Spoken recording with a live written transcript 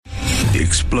The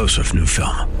explosive new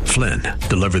film, Flynn,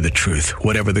 deliver the truth,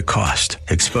 whatever the cost,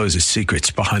 exposes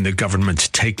secrets behind the government's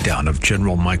takedown of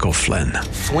General Michael Flynn.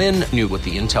 Flynn knew what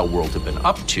the intel world had been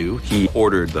up to. He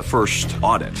ordered the first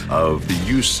audit of the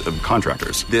use of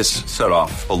contractors. This set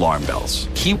off alarm bells.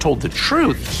 He told the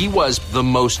truth. He was the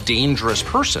most dangerous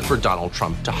person for Donald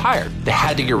Trump to hire. They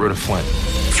had to get rid of Flynn.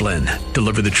 Flynn,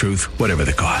 deliver the truth, whatever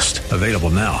the cost. Available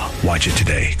now. Watch it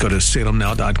today. Go to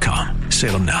salemnow.com.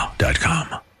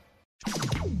 salemnow.com.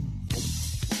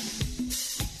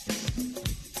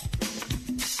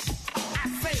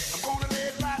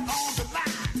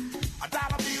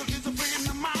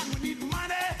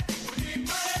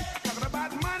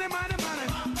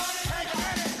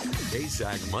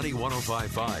 ksac Money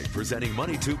 105.5 presenting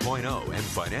Money 2.0 and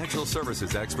financial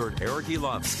services expert Eric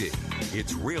Elovsky.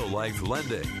 It's real life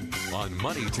lending on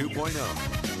Money 2.0.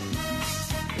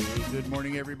 Hey, good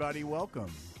morning, everybody.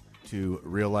 Welcome to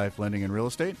Real Life Lending and Real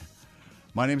Estate.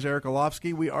 My name is Eric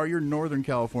Elovsky. We are your Northern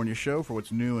California show for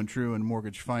what's new and true in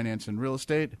mortgage finance and real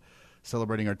estate,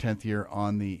 celebrating our 10th year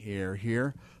on the air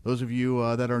here. Those of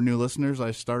you that are new listeners,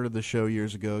 I started the show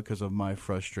years ago because of my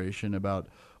frustration about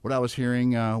what I was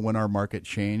hearing when our market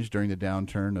changed during the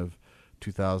downturn of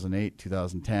 2008,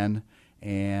 2010,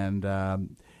 and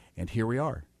here we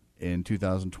are in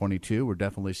 2022. We're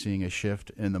definitely seeing a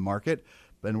shift in the market.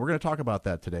 And we're going to talk about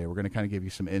that today. We're going to kind of give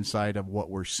you some insight of what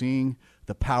we're seeing,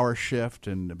 the power shift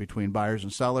and between buyers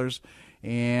and sellers,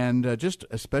 and just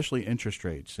especially interest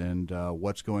rates and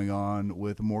what's going on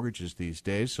with mortgages these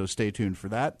days. So stay tuned for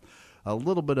that. A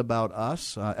little bit about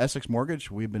us. Ksac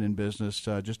Mortgage, we've been in business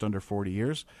just under 40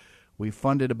 years. We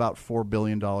funded about $4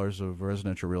 billion of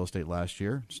residential real estate last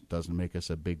year. It doesn't make us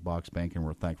a big box bank, and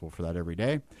we're thankful for that every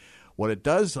day. What it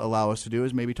does allow us to do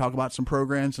is maybe talk about some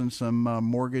programs and some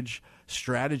mortgage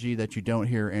strategy that you don't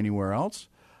hear anywhere else.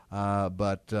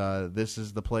 But this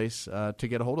is the place to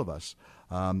get a hold of us.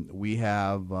 We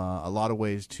have a lot of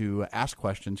ways to ask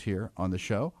questions here on the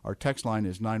show. Our text line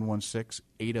is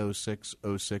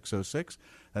 916-806-0606.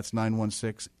 That's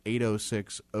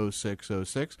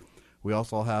 916-806-0606. We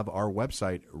also have our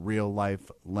website,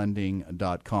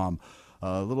 reallifelending.com.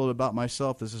 A little bit about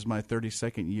myself. This is my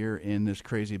 32nd year in this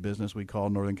crazy business we call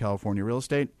Northern California Real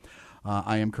Estate.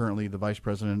 I am currently the Vice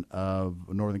President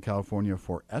of Northern California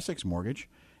for Ksac Mortgage,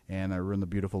 and I run the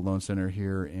beautiful loan center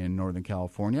here in Northern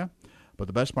California. But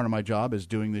the best part of my job is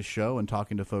doing this show and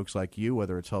talking to folks like you,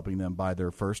 whether it's helping them buy their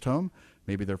first home,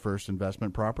 maybe their first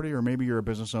investment property, or maybe you're a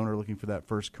business owner looking for that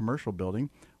first commercial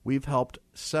building. We've helped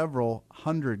several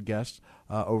hundred guests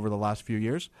over the last few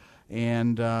years.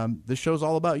 And this show's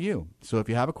all about you. So if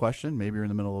you have a question, maybe you're in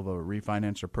the middle of a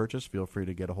refinance or purchase, feel free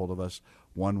to get a hold of us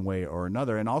one way or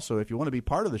another. And also, if you want to be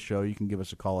part of the show, you can give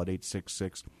us a call at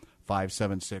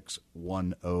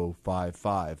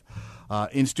 866-576-1055.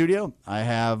 In studio, I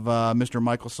have Mr.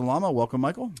 Michael Salama. Welcome,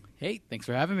 Michael. Hey, thanks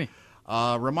for having me.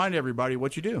 Remind everybody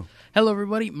what you do. Hello,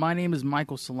 everybody. My name is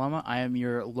Michael Salama. I am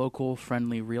your local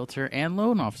friendly realtor and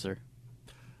loan officer.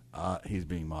 He's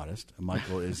being modest.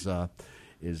 Michael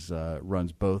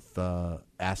runs both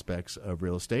aspects of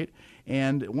real estate.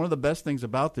 And one of the best things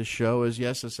about this show is,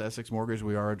 yes, as Ksac Mortgage,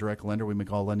 we are a direct lender. We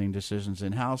make all lending decisions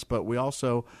in-house. But we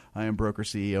also, I am broker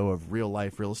CEO of Real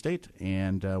Life Real Estate,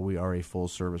 and we are a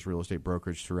full-service real estate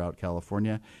brokerage throughout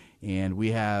California. And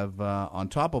we have, on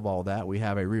top of all that, we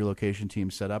have a relocation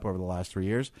team set up over the last 3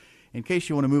 years. In case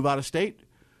you want to move out of state,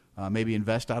 maybe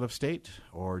invest out of state,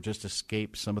 or just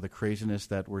escape some of the craziness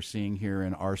that we're seeing here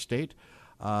in our state,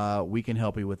 we can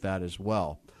help you with that as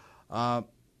well.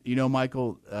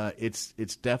 Michael,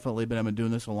 it's definitely been, I've been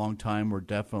doing this a long time. We're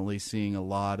definitely seeing a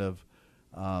lot of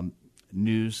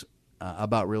news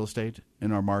about real estate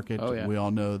in our market. Oh, yeah. We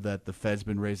all know that the Fed's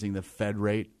been raising the Fed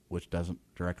rate, which doesn't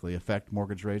directly affect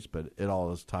mortgage rates, but it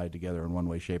all is tied together in one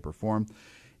way, shape, or form.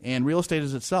 And real estate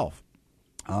is itself.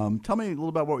 Tell me a little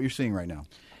about what you're seeing right now.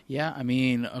 Yeah, I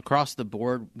mean, across the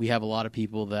board, we have a lot of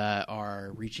people that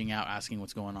are reaching out, asking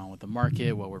what's going on with the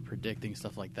market, what we're predicting,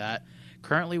 stuff like that.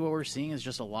 Currently, what we're seeing is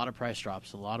just a lot of price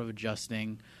drops, a lot of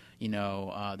adjusting.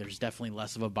 There's definitely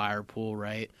less of a buyer pool,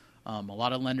 right? A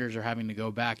lot of lenders are having to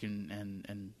go back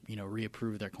and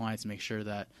reapprove their clients and make sure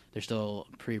that they're still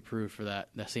pre-approved for that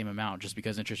same amount, just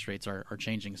because interest rates are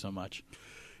changing so much.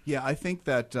 Yeah, I think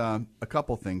that a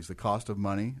couple things. The cost of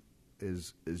money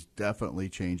is definitely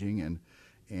changing,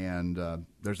 and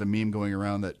there's a meme going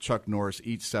around that Chuck Norris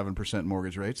eats 7%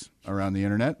 mortgage rates around the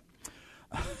internet.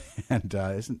 And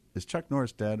is Chuck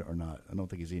Norris dead or not? I don't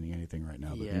think he's eating anything right now,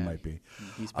 but he might be.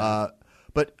 He's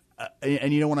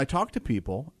when I talk to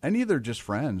people, and either just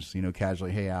friends,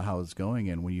 casually, hey, how's it going?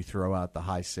 And when you throw out the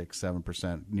high 6%,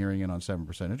 7%, nearing in on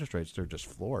 7% interest rates, they're just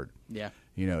floored. Yeah.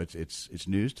 it's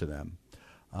news to them.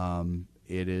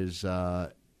 It is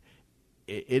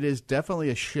definitely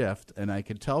a shift, and I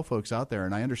can tell folks out there,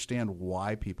 and I understand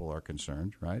why people are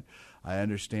concerned, right? I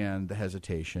understand the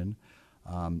hesitation,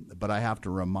 but I have to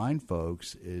remind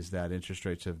folks is that interest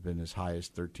rates have been as high as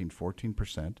 13,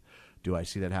 14%. Do I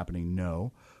see that happening?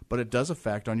 No. But it does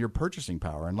affect on your purchasing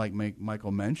power. And like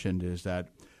Michael mentioned is that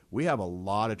we have a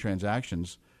lot of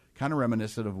transactions kind of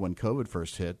reminiscent of when COVID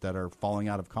first hit that are falling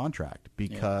out of contract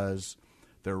because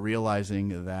they're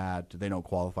realizing that they don't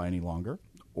qualify any longer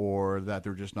or that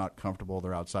they're just not comfortable.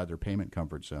 They're outside their payment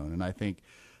comfort zone. And I think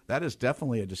that is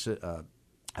definitely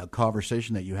a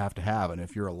conversation that you have to have. And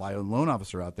if you're a loan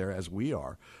officer out there, as we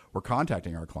are, we're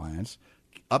contacting our clients,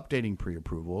 updating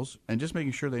pre-approvals, and just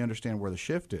making sure they understand where the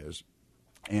shift is.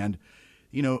 And,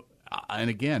 and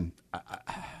again,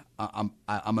 I'm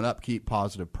an upkeep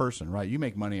positive person, right? You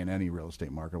make money in any real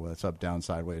estate market, whether it's up, down,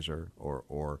 sideways,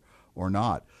 or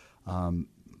not.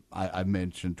 I've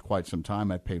mentioned quite some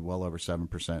time. I've paid well over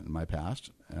 7% in my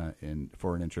past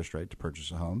for an interest rate to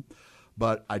purchase a home.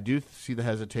 But I do see the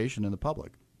hesitation in the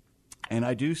public. And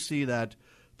I do see that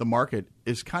the market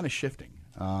is kind of shifting.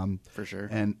 For sure.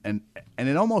 And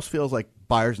it almost feels like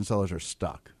buyers and sellers are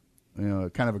stuck.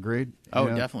 Kind of agreed? Oh,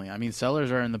 definitely. I mean,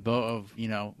 sellers are in the boat of,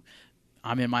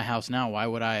 I'm in my house now. Why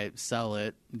would I sell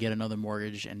it, get another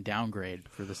mortgage, and downgrade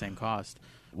for the same cost?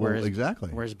 Exactly.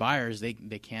 Whereas buyers, they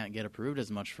can't get approved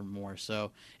as much for more.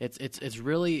 So it's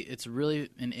really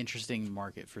an interesting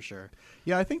market for sure.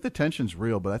 Yeah, I think the tension's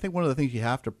real, but I think one of the things you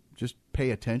have to just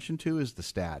pay attention to is the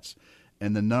stats.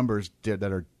 And the numbers that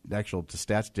are actual to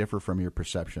stats differ from your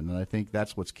perception. And I think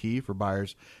that's what's key for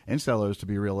buyers and sellers to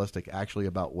be realistic actually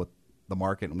about what the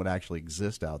market and what actually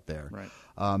exists out there.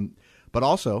 Right. But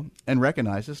also, and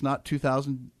recognize it's not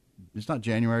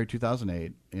January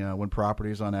 2008, when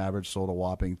properties on average sold a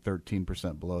whopping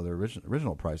 13% below their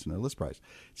original price and their list price.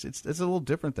 It's a little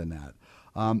different than that.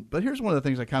 But here's one of the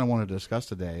things I kind of want to discuss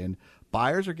today. And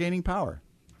buyers are gaining power.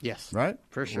 Yes. Right?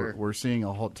 For sure. We're seeing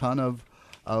a whole ton of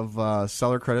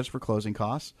seller credits for closing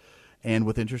costs. And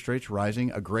with interest rates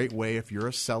rising, a great way if you're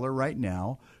a seller right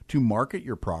now to market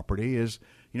your property is,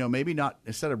 maybe not,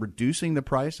 instead of reducing the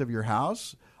price of your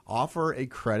house, offer a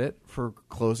credit for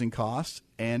closing costs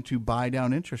and to buy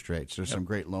down interest rates. There's some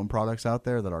great loan products out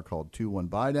there that are called 2-1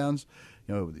 buy downs.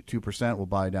 2% will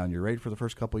buy down your rate for the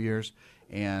first couple of years.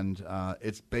 And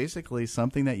it's basically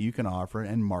something that you can offer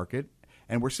and market.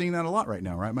 And we're seeing that a lot right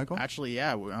now, right, Michael? Actually,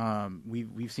 yeah.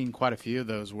 We've seen quite a few of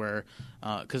those where,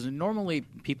 because normally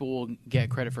people will get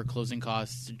credit for closing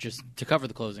costs just to cover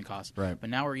the closing costs. Right. But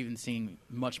now we're even seeing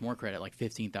much more credit, like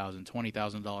 $15,000,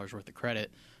 $20,000 worth of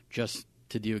credit, just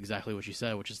to do exactly what you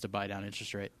said, which is to buy down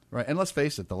interest rate. Right. And let's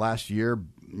face it, the last year,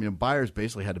 buyers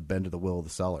basically had to bend to the will of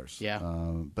the sellers. Yeah.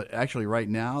 But actually, right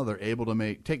now, they're able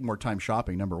to take more time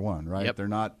shopping. Number one, right? Yep. They're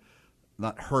not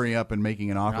hurrying up and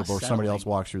making an offer before somebody else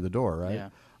walks through the door,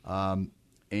 right? Yeah.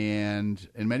 And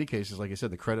in many cases, like I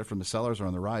said, the credit from the sellers are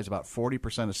on the rise. About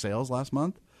 40% of sales last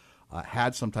month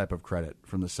had some type of credit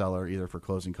from the seller, either for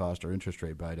closing cost or interest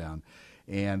rate buy down.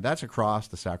 And that's across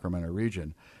the Sacramento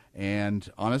region. And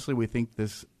honestly, we think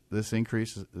this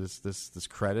increase, this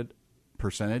credit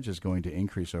percentage is going to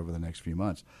increase over the next few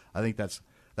months. I think that's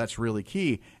really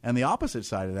key. And the opposite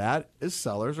side of that is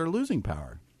sellers are losing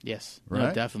power. Yes, right?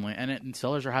 No, definitely. And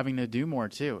sellers are having to do more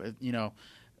too.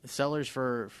 Sellers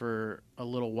for a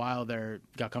little while there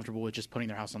got comfortable with just putting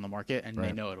their house on the market and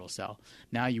they know it'll sell.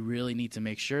 Now you really need to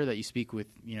make sure that you speak with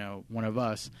one of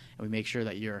us and we make sure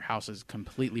that your house is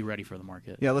completely ready for the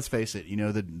market. Yeah, let's face it.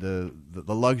 The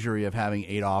luxury of having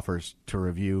 8 offers to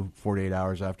review 48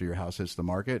 hours after your house hits the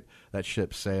market, that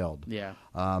ship sailed. Yeah.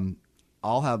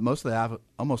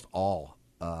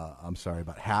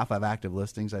 About half of active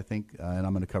listings, I think, and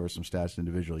I'm going to cover some stats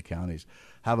individually counties,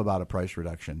 have about a price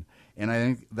reduction. And I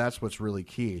think that's what's really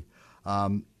key.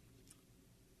 But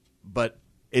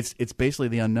it's basically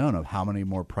the unknown of how many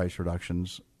more price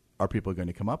reductions are people going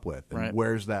to come up with, and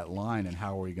where's that line, and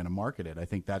how are we going to market it? I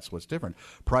think that's what's different.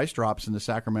 Price drops in the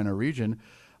Sacramento region,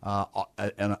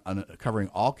 and covering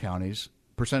all counties,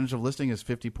 percentage of listing is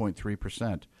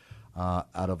 50.3% out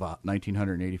of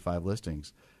 1,985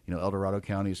 listings. El Dorado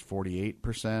County is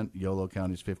 48%, Yolo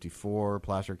County is 54%,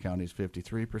 Placer County is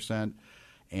 53%,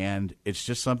 and it's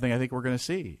just something I think we're going to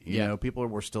see. People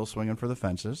we're still swinging for the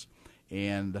fences,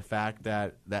 and the fact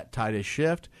that that tide is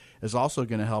shift is also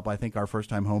going to help, I think, our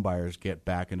first-time home buyers get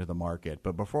back into the market.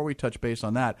 But before we touch base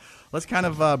on that, let's kind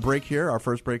of break here, our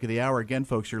first break of the hour. Again,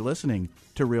 folks, you're listening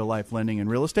to Real Life Lending and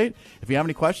Real Estate. If you have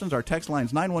any questions, our text line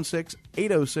is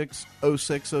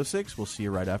 916-806-0606. We'll see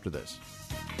you right after this.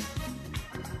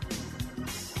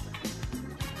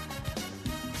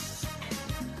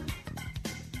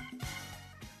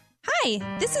 Hi,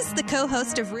 this is the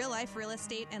co-host of Real Life Real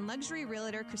Estate and luxury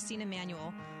realtor Christina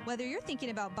Manuel. Whether you're thinking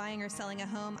about buying or selling a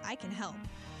home, I can help.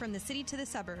 From the city to the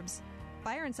suburbs,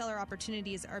 buyer and seller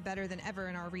opportunities are better than ever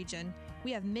in our region.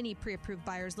 We have many pre-approved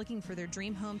buyers looking for their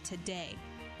dream home today.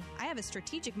 I have a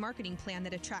strategic marketing plan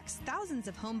that attracts thousands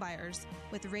of home buyers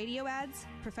with radio ads,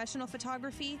 professional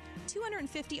photography,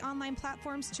 250 online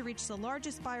platforms to reach the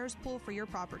largest buyers pool for your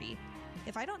property.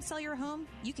 If I don't sell your home,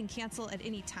 you can cancel at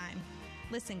any time.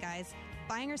 Listen, guys,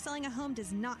 buying or selling a home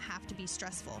does not have to be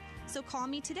stressful. So call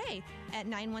me today at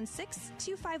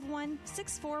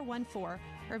 916-251-6414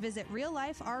 or visit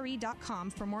reallifere.com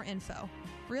for more info.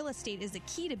 Real estate is the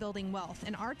key to building wealth,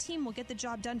 and our team will get the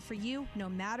job done for you no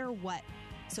matter what.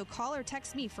 So call or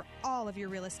text me for all of your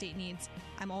real estate needs.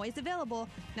 I'm always available,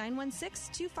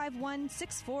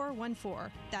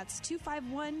 916-251-6414. That's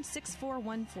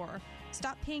 251-6414.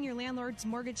 Stop paying your landlord's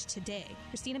mortgage today.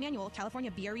 Christina Manuel,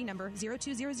 California BRE number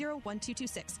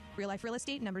 02001226. Real Life Real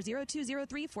Estate number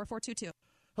 0203-4422.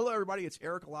 Hello, everybody. It's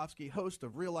Eric Olofsky, host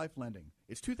of Real Life Lending.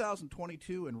 It's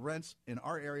 2022, and rents in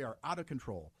our area are out of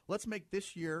control. Let's make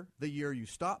this year the year you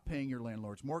stop paying your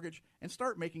landlord's mortgage and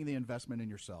start making the investment in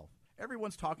yourself.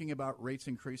 Everyone's talking about rates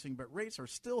increasing, but rates are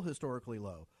still historically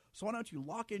low. So why don't you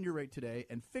lock in your rate today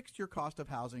and fix your cost of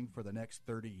housing for the next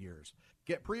 30 years?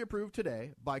 Get pre-approved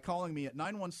today by calling me at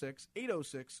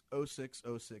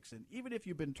 916-806-0606. And even if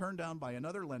you've been turned down by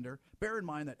another lender, bear in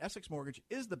mind that Essex Mortgage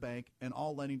is the bank and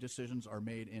all lending decisions are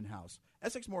made in-house.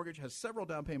 Essex Mortgage has several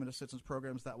down payment assistance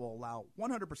programs that will allow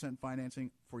 100%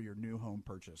 financing for your new home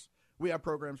purchase. We have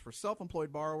programs for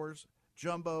self-employed borrowers,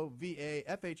 jumbo, VA,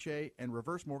 FHA, and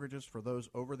reverse mortgages for those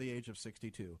over the age of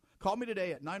 62. Call me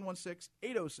today at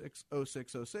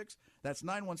 916-806-0606. That's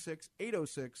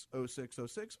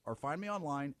 916-806-0606. Or find me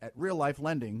online at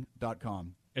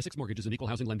reallifelending.com. Essex Mortgage is an equal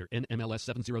housing lender. NMLS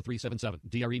 70377.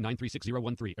 DRE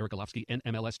 936013. Eric Olofsky.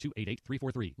 NMLS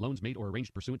 288343. Loans made or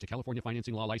arranged pursuant to California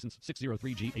Financing Law License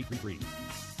 603G833.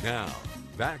 Now,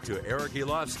 back to Eric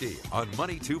Olofsky on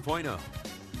Money 2.0.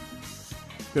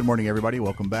 Good morning, everybody.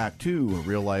 Welcome back to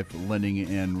Real Life Lending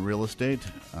and Real Estate.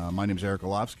 My name is Eric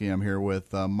Olofsky. I'm here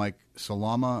with Mike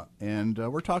Salama, and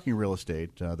we're talking real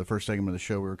estate. The first segment of the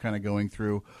show, we were kind of going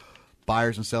through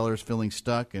buyers and sellers feeling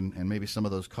stuck and maybe some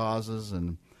of those causes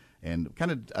and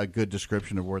kind of a good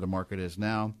description of where the market is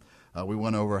now. We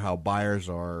went over how buyers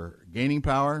are gaining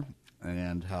power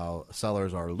and how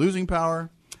sellers are losing power.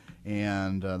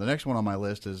 And the next one on my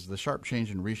list is the sharp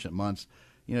change in recent months.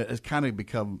 You know, it's kind of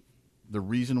become the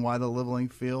reason why the leveling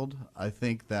field. I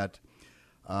think that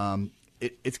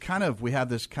it's kind of, we have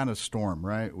this kind of storm,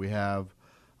 right? We have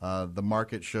the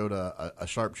market showed a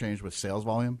sharp change with sales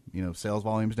volume. You know, sales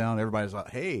volume's down. Everybody's like,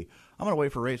 hey, I'm going to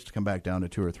wait for rates to come back down to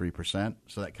 2 or 3%.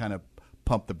 So that kind of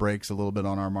pumped the brakes a little bit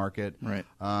on our market. Right.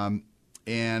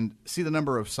 And see the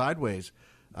number of sideways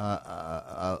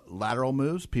lateral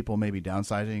moves, people maybe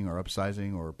downsizing or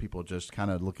upsizing, or people just kind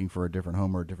of looking for a different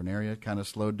home or a different area, kind of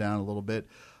slowed down a little bit.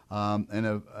 And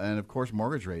of course,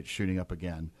 mortgage rates shooting up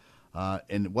again.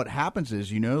 And what happens is,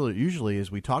 usually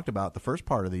as we talked about the first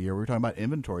part of the year, we were talking about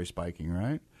inventory spiking,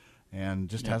 right? And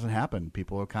just hasn't happened.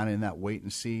 People are kind of in that wait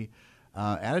and see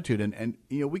attitude. And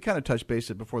we kind of touched base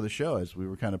it before the show as we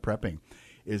were kind of prepping,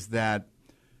 is that,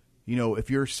 if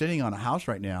you're sitting on a house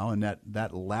right now and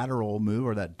that lateral move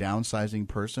or that downsizing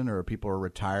person, or people are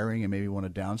retiring and maybe want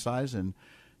to downsize, and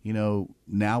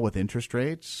now with interest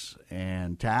rates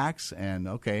and tax, and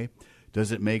okay,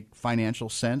 does it make financial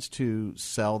sense to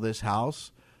sell this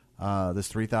house, this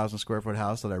 3,000 square foot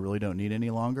house that I really don't need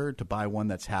any longer, to buy one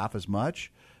that's half as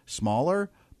much, smaller,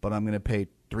 but I'm going to pay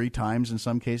 3 times in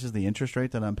some cases the interest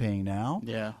rate that I'm paying now?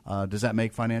 Yeah. Does that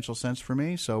make financial sense for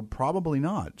me? So probably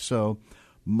not. So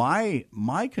my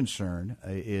concern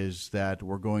is that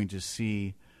we're going to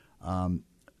see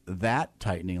that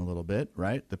tightening a little bit,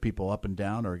 right? The people up and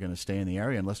down are going to stay in the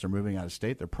area unless they're moving out of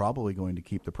state. They're probably going to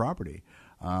keep the property.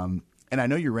 And I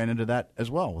know you ran into that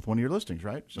as well with one of your listings,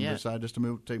 right? Somebody decided just to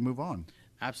move on.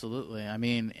 Absolutely. I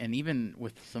mean, and even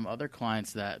with some other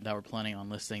clients that were planning on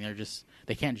listing,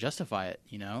 they can't justify it.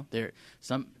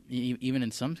 Even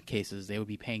in some cases they would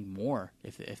be paying more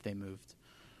if they moved.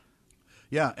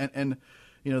 Yeah, and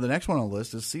the next one on the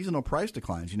list is seasonal price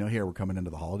declines. Here we're coming into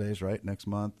the holidays, right? Next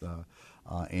month.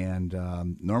 And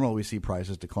normally we see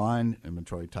prices decline,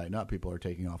 inventory tighten up, people are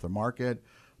taking off the market,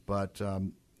 but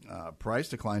price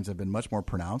declines have been much more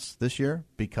pronounced this year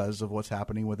because of what's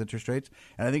happening with interest rates,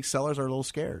 and I think sellers are a little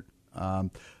scared.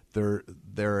 They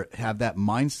have that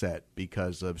mindset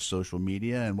because of social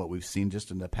media, and what we've seen just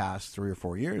in the past 3 or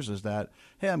 4 years is that,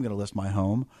 hey, I'm going to list my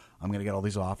home, I'm going to get all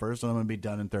these offers, and I'm going to be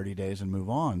done in 30 days and move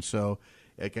on. So,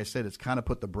 like I said, it's kind of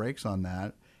put the brakes on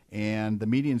that. and the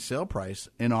median sale price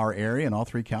in our area in all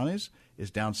 3 counties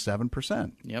is down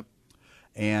 7%. Yep.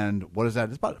 And what is that?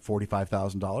 It's about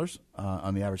 $45,000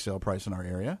 on the average sale price in our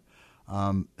area.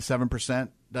 7%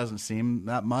 doesn't seem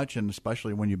that much, and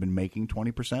especially when you've been making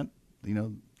 20%,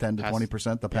 10 to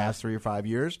 20% the past 3 or 5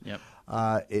 years. Yep.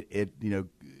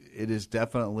 It is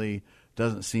definitely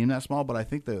doesn't seem that small, but I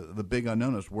think the big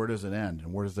unknown is where does it end,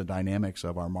 and where does the dynamics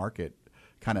of our market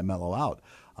kind of mellow out?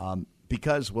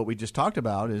 Because what we just talked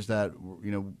about is that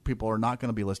people are not going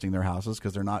to be listing their houses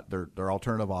because their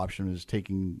alternative option is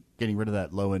getting rid of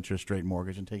that low interest rate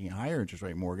mortgage and taking a higher interest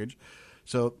rate mortgage.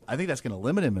 So I think that's going to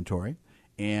limit inventory,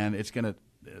 and it's going to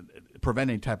prevent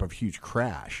any type of huge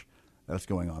crash that's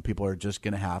going on. People are just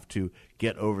going to have to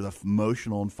get over the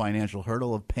emotional and financial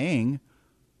hurdle of paying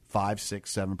 5,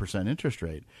 6, 7% interest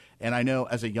rate. And I know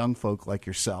as a young folk like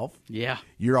yourself,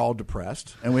 you're all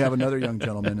depressed. And we have another young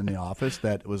gentleman in the office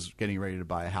that was getting ready to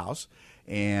buy a house.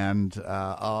 And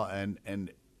Uncle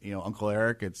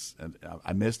Eric,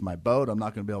 I missed my boat. I'm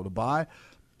not going to be able to buy.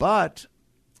 But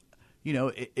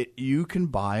you can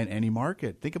buy in any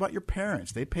market. Think about your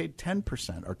parents. They paid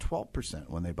 10% or 12%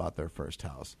 when they bought their first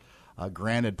house.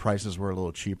 Granted, prices were a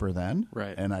little cheaper then,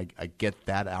 right? And I get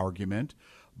that argument,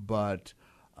 but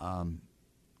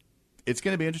it's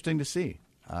going to be interesting to see.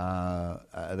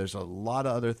 There's a lot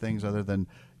of other things other than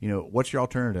what's your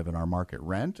alternative in our market?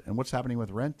 Rent, and what's happening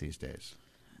with rent these days?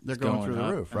 They're going through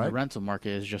the roof, right? The rental market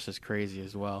is just as crazy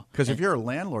as well. Because if you're a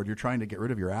landlord, you're trying to get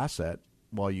rid of your asset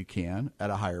while you can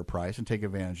at a higher price and take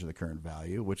advantage of the current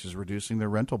value, which is reducing the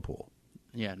rental pool.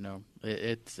 Yeah, no,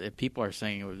 people are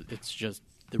saying it's just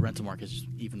the rental market is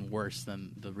even worse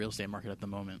than the real estate market at the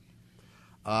moment.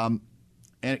 And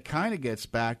it kind of gets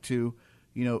back to,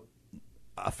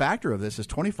 a factor of this is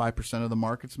 25% of the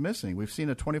market's missing. We've seen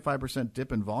a 25%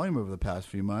 dip in volume over the past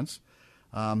few months,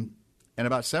 and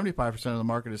about 75% of the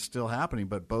market is still happening,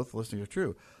 but both listings are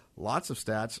true. Lots of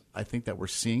stats I think that we're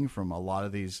seeing from a lot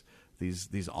of these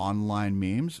online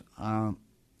memes are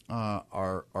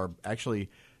actually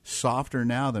softer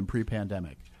now than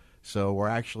pre-pandemic. So we're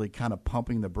actually kind of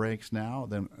pumping the brakes now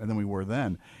than we were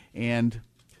then. And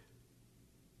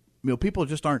people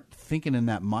just aren't thinking in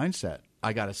that mindset,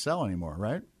 I got to sell anymore,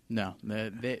 right? No.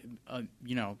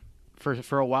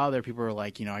 For a while there, people were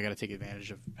like, I got to take advantage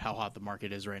of how hot the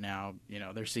market is right now.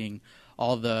 They're seeing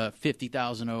all the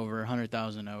 50,000 over,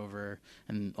 100,000 over,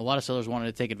 and a lot of sellers wanted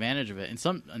to take advantage of it.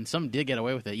 And some did get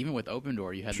away with it. Even with Open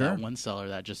Door, you had that one seller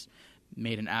that just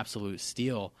made an absolute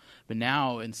steal. But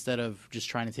now, instead of just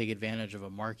trying to take advantage of a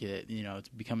market, it's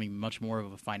becoming much more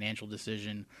of a financial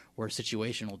decision or a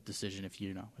situational decision. If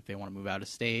they want to move out of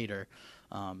state, or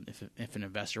if an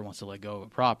investor wants to let go of a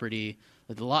property,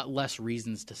 there's a lot less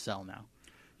reasons to sell now.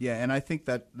 Yeah, and I think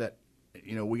that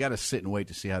we got to sit and wait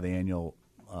to see how the annual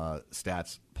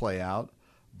stats play out.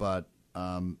 But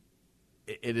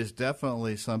it is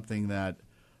definitely something that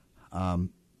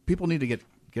people need to get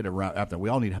around after. We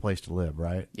all need a place to live,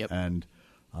 right? Yep. And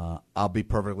I'll be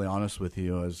perfectly honest with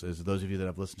you, as those of you that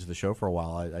have listened to the show for a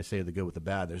while, I say the good with the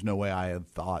bad. There's no way I had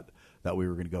thought that we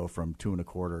were going to go from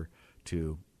 2.25%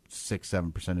 to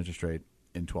 6-7% interest rate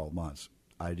in 12 months.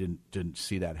 I didn't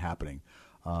see that happening.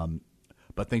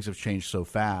 But things have changed so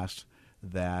fast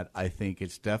that I think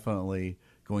it's definitely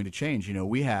going to change. I'll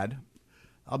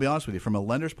be honest with you, from a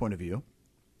lender's point of view,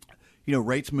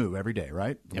 rates move every day,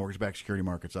 right? The mortgage-backed security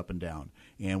market's up and down.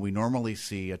 And we normally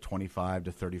see a 25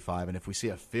 to 35. And if we see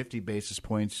a 50 basis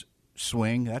points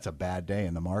swing, that's a bad day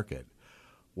in the market.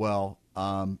 Well,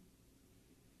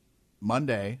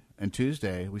 Monday and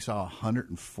Tuesday, we saw a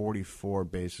 144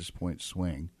 basis point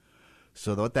swing.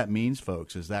 So what that means,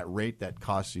 folks, is that rate that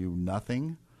costs you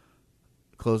nothing,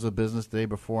 close of business the day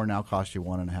before, now costs you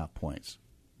 1.5 points.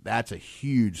 That's a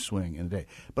huge swing in a day.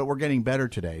 But we're getting better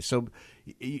today. So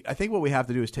I think what we have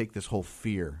to do is take this whole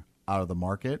fear out of the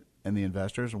market and the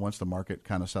investors. And once the market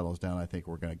kind of settles down, I think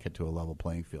we're going to get to a level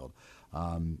playing field.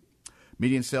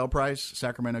 Median sale price,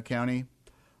 Sacramento County,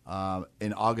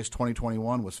 in August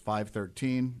 2021 was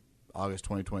 $513. August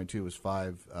 2022 was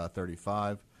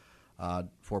 $535,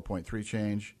 4.3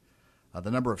 change. The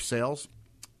number of sales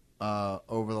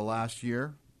over the last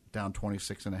year, down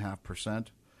 26.5%.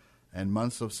 And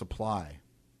months of supply,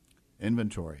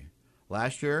 inventory.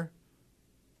 Last year,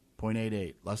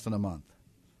 0.88, less than a month.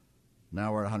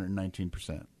 Now we're at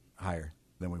 119% higher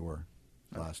than we were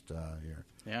last year.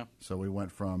 Yeah. So we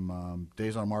went from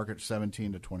days on market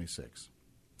 17 to 26,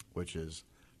 which is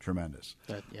tremendous.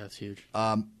 That's huge.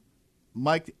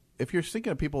 Mike, if you're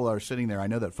thinking of people that are sitting there, I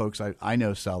know that folks, I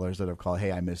know sellers that have called,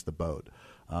 hey, I missed the boat.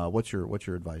 What's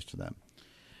your advice to them?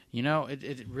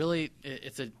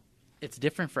 It's It's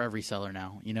different for every seller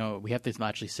now. We have to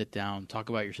actually sit down, talk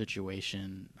about your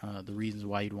situation, the reasons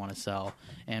why you'd want to sell,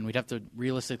 and we'd have to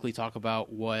realistically talk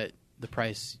about what the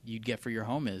price you'd get for your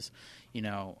home is.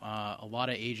 A lot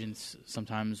of agents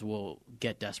sometimes will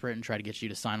get desperate and try to get you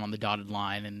to sign on the dotted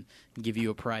line and give you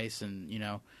a price, and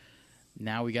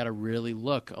now we got to really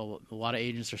look. A lot of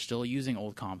agents are still using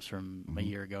old comps from a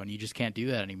year ago, and you just can't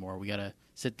do that anymore. We got to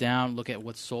sit down, look at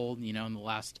what's sold, in the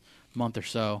last month or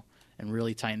so, and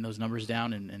really tighten those numbers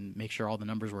down and make sure all the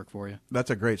numbers work for you. That's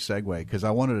a great segue, because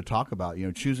I wanted to talk about,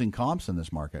 choosing comps in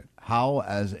this market. How,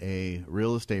 as a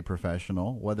real estate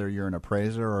professional, whether you're an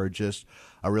appraiser or just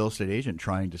a real estate agent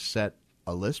trying to set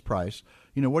a list price,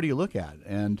 what do you look at?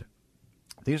 And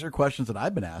these are questions that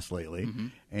I've been asked lately.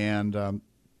 And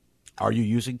are you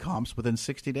using comps within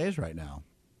 60 days right now?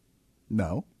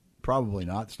 No, probably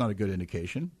not. It's not a good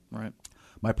indication. Right.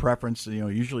 My preference,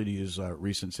 usually to use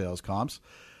recent sales comps.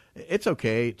 It's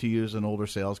okay to use an older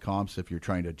sales comps if you're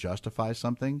trying to justify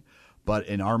something, but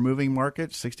in our moving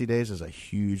market, 60 days is a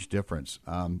huge difference.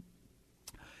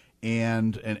 And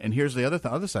here's the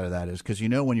other side of that is, because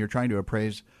when you're trying to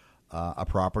appraise a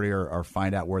property or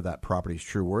find out where that property's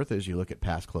true worth is, you look at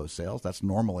past closed sales. That's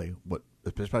normally what,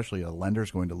 especially a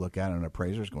lender's going to look at and an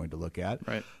appraiser's going to look at.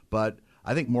 Right. But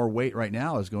I think more weight right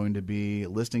now is going to be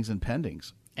listings and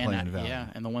pendings.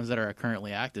 And the ones that are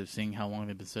currently active, seeing how long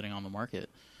they've been sitting on the market.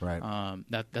 Right.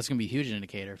 That's going to be a huge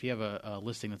indicator. If you have a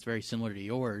listing that's very similar to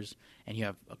yours, and you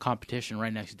have a competition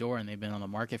right next door, and they've been on the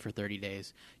market for 30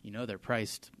 days, they're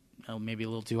priced maybe a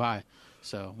little too high.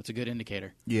 So it's a good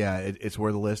indicator. Yeah, it's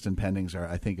where the list and pendings are.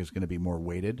 I think is going to be more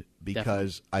weighted,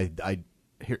 because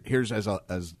here's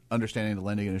as understanding the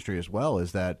lending industry as well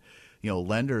is that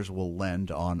lenders will lend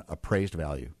on appraised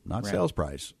value, not sales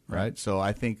price, right? So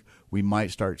I think we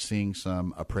might start seeing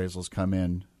some appraisals come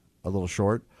in a little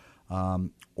short,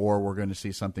 or we're going to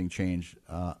see something change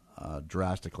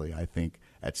drastically, I think,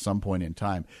 at some point in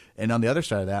time. And on the other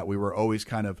side of that, we were always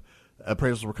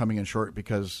appraisals were coming in short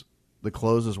because the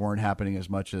closes weren't happening as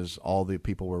much as all the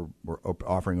people were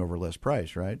offering over list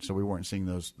price, right? So we weren't seeing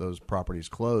those properties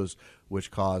close,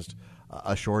 which caused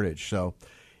a shortage. So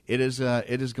it is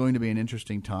going to be an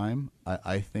interesting time,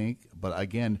 I think. But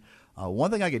again,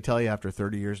 one thing I could tell you after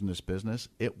 30 years in this business,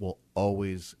 it will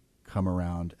always come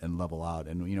around and level out.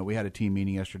 And we had a team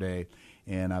meeting yesterday,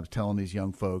 and I was telling these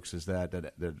young folks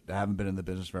that haven't been in the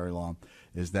business very long,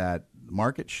 is that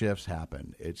market shifts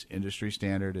happen. It's industry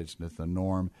standard. It's the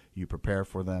norm. You prepare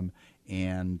for them,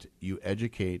 and you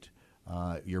educate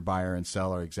your buyer and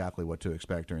seller exactly what to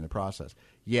expect during the process.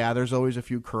 Yeah, there's always a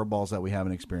few curveballs that we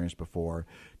haven't experienced before.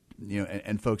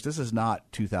 And folks, this is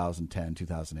not 2010,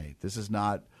 2008. This is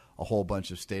not a whole bunch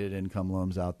of stated income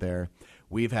loans out there.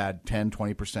 We've had 10,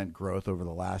 20% growth over the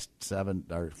last 3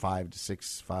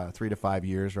 to 5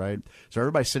 years, right? So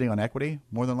everybody's sitting on equity,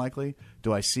 more than likely.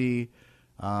 Do I see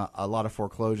a lot of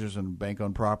foreclosures and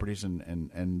bank-owned properties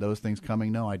and those things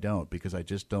coming? No, I don't, because I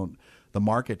just don't. The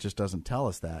market just doesn't tell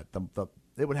us that.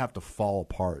 It would have to fall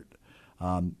apart,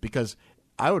 because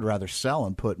I would rather sell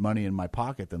and put money in my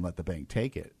pocket than let the bank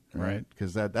take it. Right,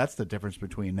 because that's the difference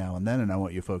between now and then, and I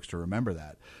want you folks to remember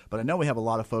that. But I know we have a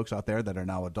lot of folks out there that are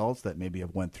now adults that maybe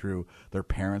have went through their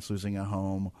parents losing a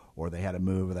home, or they had to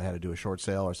move, or they had to do a short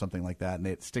sale or something like that, and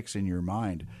it sticks in your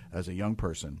mind as a young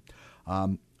person.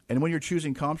 And when you're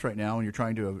choosing comps right now and you're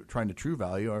trying to true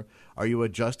value, are you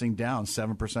adjusting down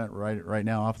 7% right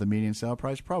now off the median sale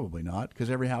price? Probably not, because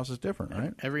every house is different,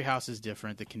 right? Every house is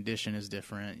different. The condition is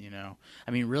different.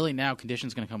 I mean, really now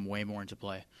condition's going to come way more into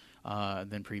play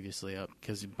than previously,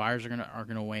 because buyers are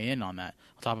gonna weigh in on that.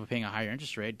 On top of paying a higher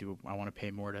interest rate, do I want to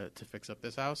pay more to fix up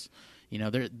this house?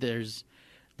 There's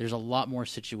a lot more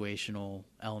situational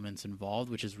elements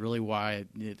involved, which is really why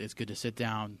it's good to sit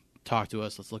down, talk to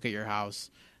us. Let's look at your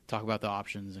house, talk about the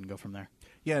options, and go from there.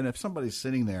 Yeah, and if somebody's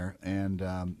sitting there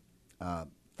and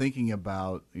thinking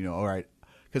about, all right,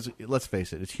 because let's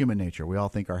face it, it's human nature. We all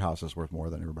think our house is worth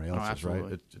more than everybody else's,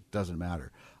 right? It doesn't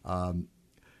matter.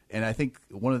 And I think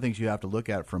one of the things you have to look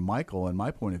at from Michael and my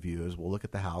point of view is we'll look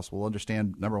at the house. We'll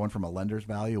understand, number one, from a lender's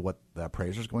value, what the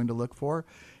appraiser is going to look for.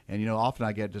 And, often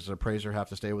I get, does an appraiser have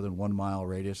to stay within 1 mile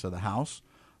radius of the house?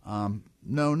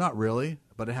 No, not really,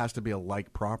 but it has to be a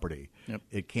like property. Yep.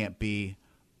 It can't be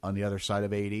on the other side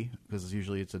of 80, because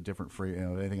usually it's a different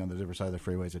anything on the different side of the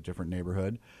freeway is a different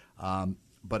neighborhood.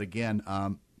 But again,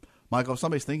 Michael, if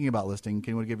somebody's thinking about listing,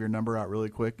 can you give your number out really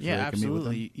quick? Yeah,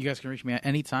 absolutely. You guys can reach me at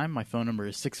any time. My phone number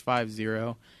is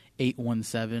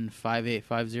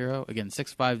 650-817-5850. Again,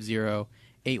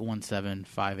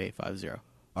 650-817-5850.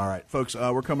 All right, folks,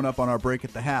 we're coming up on our break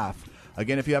at the half.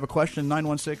 Again, if you have a question,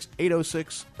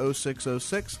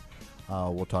 916-806-0606.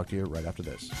 We'll talk to you right after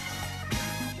this.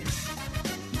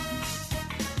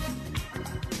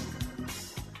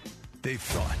 They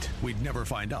thought we'd never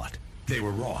find out. They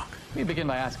were wrong. We begin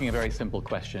by asking a very simple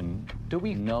question. Do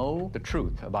we know the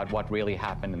truth about what really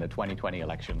happened in the 2020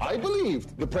 election? I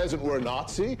believed the president were a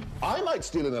Nazi. I might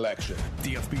steal an election.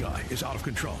 The FBI is out of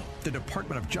control. The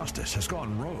Department of Justice has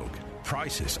gone rogue.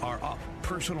 Prices are up.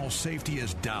 Personal safety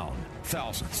is down.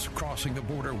 Thousands crossing the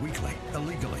border weekly,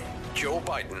 illegally. Joe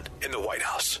Biden in the White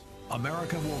House.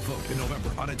 America will vote in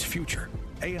November on its future.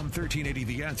 AM 1380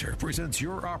 The Answer presents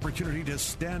your opportunity to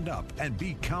stand up and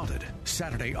be counted.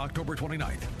 Saturday, October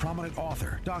 29th, prominent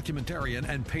author, documentarian,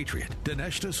 and patriot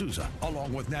Dinesh D'Souza,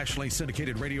 along with nationally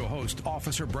syndicated radio host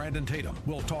Officer Brandon Tatum,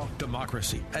 will talk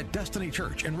democracy at Destiny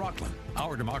Church in Rockland.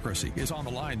 Our democracy is on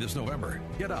the line this November.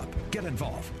 Get up, get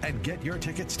involved, and get your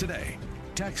tickets today.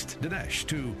 Text Dinesh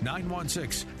to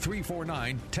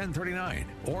 916-349-1039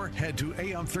 or head to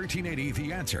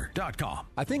am1380theanswer.com.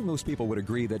 I think most people would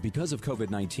agree that because of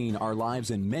COVID-19, our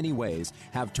lives in many ways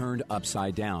have turned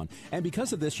upside down. And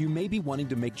because of this, you may be wanting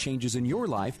to make changes in your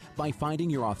life by finding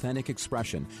your authentic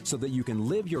expression so that you can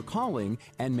live your calling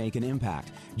and make an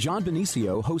impact. John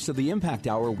Benicio, host of the Impact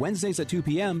Hour Wednesdays at 2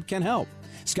 p.m., can help.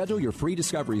 Schedule your free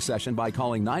discovery session by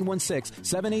calling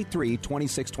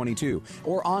 916-783-2622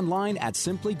 or online at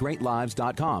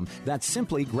simplygreatlives.com. That's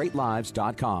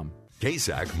simplygreatlives.com.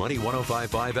 KSAC Money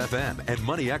 105.5 FM and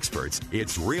Money Experts.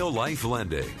 It's real life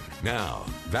lending. Now,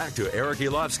 back to Eric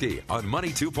Elovsky on Money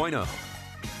 2.0.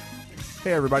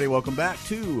 Hey, everybody. Welcome back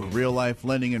to Real Life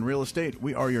Lending and Real Estate.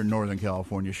 We are your Northern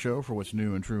California show for what's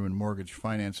new and true in mortgage,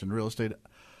 finance, and real estate.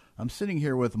 I'm sitting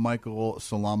here with Michael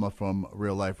Salama from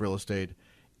Real Life Real Estate.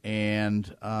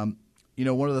 And,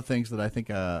 one of the things that I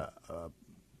think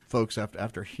folks,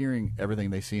 after hearing everything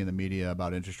they see in the media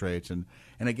about interest rates, and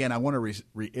again, I want to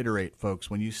reiterate, folks,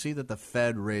 when you see that the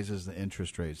Fed raises the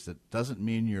interest rates, that doesn't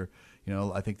mean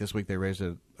I think this week they raised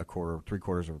it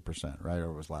 0.75%, right?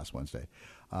 Or it was last Wednesday.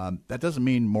 That doesn't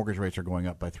mean mortgage rates are going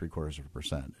up by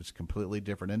 0.75%. It's a completely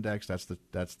different index. That's the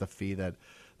fee that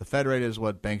the Fed rate is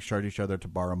what banks charge each other to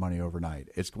borrow money overnight.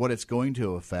 It's what it's going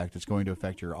to affect. It's going to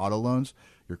affect your auto loans,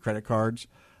 your credit cards,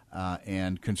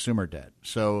 and consumer debt.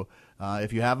 So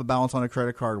if you have a balance on a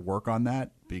credit card, work on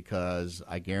that, because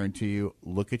I guarantee you,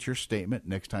 look at your statement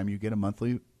next time you get a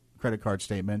monthly credit card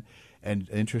statement and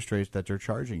interest rates that they're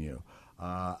charging you.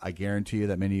 I guarantee you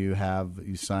that many of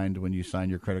you when you sign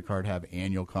your credit card, have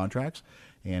annual contracts,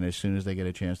 and as soon as they get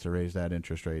a chance to raise that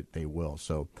interest rate, they will.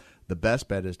 So the best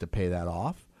bet is to pay that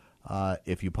off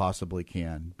if you possibly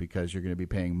can, because you're going to be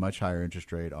paying much higher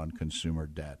interest rate on consumer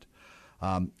debt.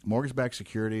 Mortgage-backed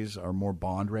securities are more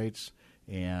bond rates,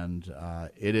 and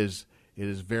it is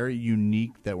very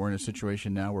unique that we're in a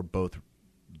situation now where both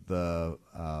the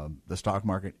stock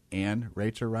market and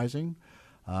rates are rising.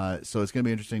 So it's going to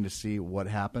be interesting to see what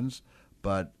happens.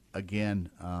 But again,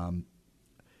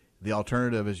 the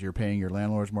alternative is you're paying your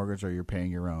landlord's mortgage or you're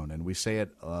paying your own. And we say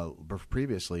it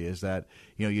previously is that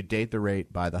you date the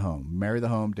rate, buy the home, marry the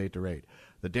home, date the rate.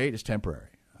 The date is temporary.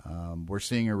 We're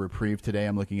seeing a reprieve today.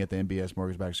 I'm looking at the MBS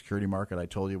mortgage-backed security market. I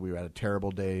told you we had a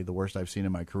terrible day, the worst I've seen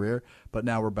in my career, but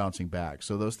now we're bouncing back.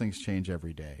 So those things change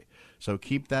every day. So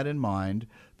keep that in mind.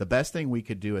 The best thing we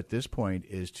could do at this point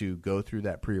is to go through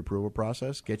that pre-approval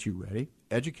process, get you ready,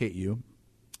 educate you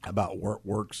about what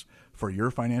works for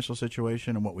your financial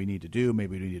situation and what we need to do.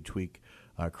 Maybe we need to tweak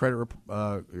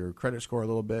your credit score a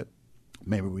little bit.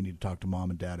 Maybe we need to talk to mom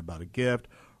and dad about a gift.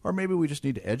 Or maybe we just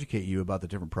need to educate you about the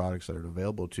different products that are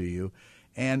available to you,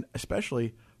 and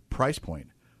especially price point.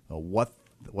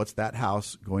 What's that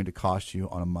house going to cost you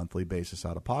on a monthly basis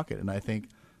out of pocket? And I think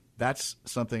that's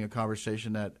a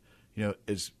conversation that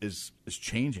is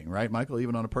changing, right, Michael?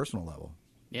 Even on a personal level.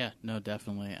 Yeah, no,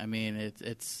 definitely. I mean,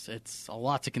 it's a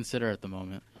lot to consider at the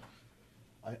moment.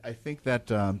 I think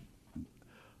that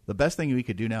the best thing we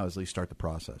could do now is at least start the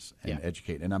process and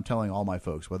educate. And I'm telling all my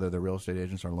folks, whether they're real estate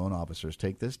agents or loan officers,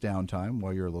 take this downtime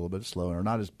while you're a little bit slow or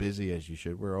not as busy as you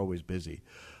should. We're always busy.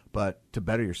 But to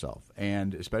better yourself.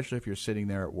 And especially if you're sitting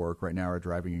there at work right now or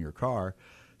driving in your car,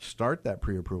 start that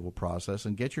pre-approval process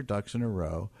and get your ducks in a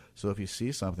row. So if you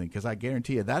see something, because I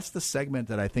guarantee you, that's the segment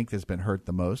that I think has been hurt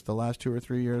the most the last 2 or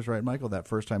 3 years, right, Michael? That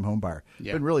first-time home buyer.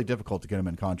 It's been really difficult to get them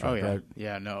in contract, right?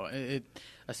 Yeah, no.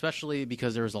 Especially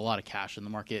because there was a lot of cash in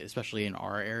the market, especially in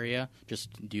our area,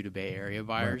 just due to Bay Area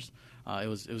buyers. Right. It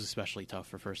was especially tough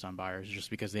for first-time buyers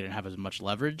just because they didn't have as much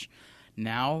leverage.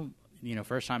 Now,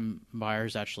 first-time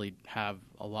buyers actually have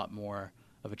a lot more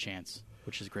of a chance,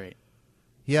 which is great.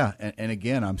 Yeah, and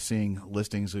again, I'm seeing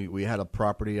listings. We had a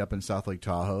property up in South Lake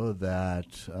Tahoe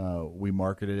that we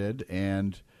marketed,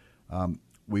 and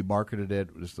we marketed it.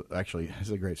 Actually, this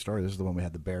is a great story. This is the one we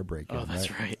had the bear break in. Oh, that's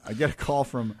right. I get a call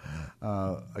from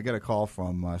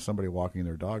somebody walking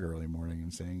their dog early morning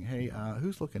and saying, "Hey,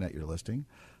 who's looking at your listing?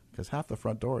 Because half the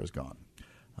front door is gone."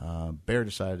 Bear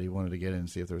decided he wanted to get in and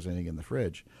see if there was anything in the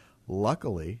fridge.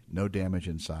 Luckily, no damage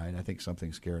inside. I think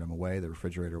something scared him away. The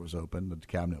refrigerator was open, the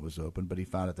cabinet was open, but he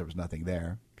found out there was nothing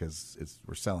there because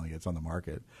we're selling it. It's on the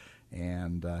market,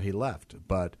 and he left.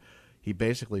 But he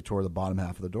basically tore the bottom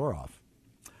half of the door off.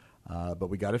 But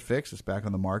we got it fixed. It's back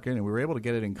on the market, and we were able to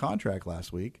get it in contract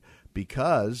last week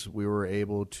because we were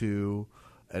able to.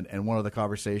 And one of the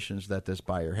conversations that this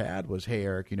buyer had was, "Hey,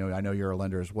 Eric, I know you're a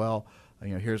lender as well.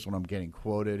 Here's what I'm getting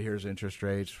quoted. Here's interest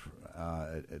rates.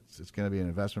 It's going to be an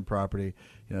investment property.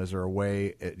 Is there a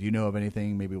way? Do you know of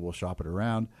anything? Maybe we'll shop it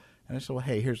around." And I said, "Well,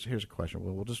 hey, here's a question.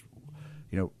 We'll just,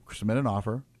 submit an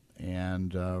offer,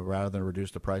 and rather than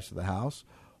reduce the price of the house,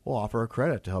 we'll offer a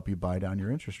credit to help you buy down your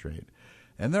interest rate."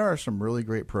 And there are some really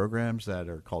great programs that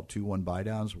are called 2-1 buy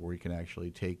downs, where you can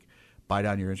actually buy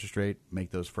down your interest rate, make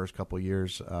those first couple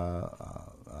years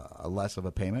less of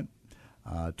a payment.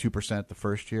 2% the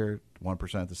first year,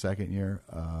 1% the second year.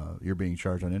 You're being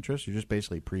charged on interest. You're just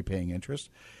basically prepaying interest.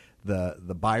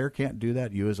 The buyer can't do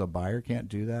that. You as a buyer can't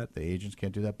do that. The agents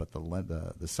can't do that, but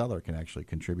the seller can actually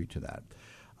contribute to that.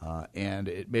 And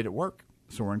it made it work.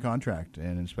 So we're in contract,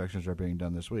 and inspections are being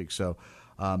done this week. So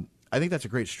I think that's a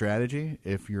great strategy.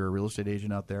 If you're a real estate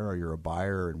agent out there, or you're a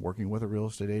buyer and working with a real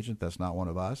estate agent that's not one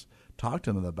of us, talk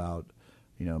to them about,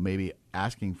 maybe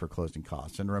asking for closing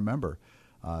costs. And remember,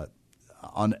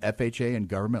 on FHA and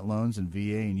government loans and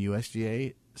VA and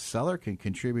USDA, seller can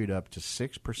contribute up to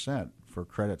 6% for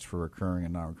credits for recurring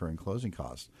and non-recurring closing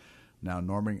costs. Now,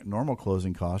 normal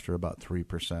closing costs are about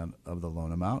 3% of the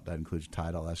loan amount. That includes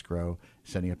title, escrow,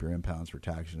 setting up your impounds for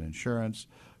tax and insurance,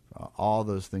 all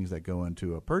those things that go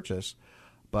into a purchase.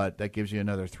 But that gives you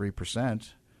another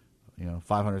 3%,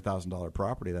 $500,000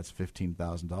 property, that's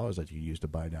 $15,000 that you use to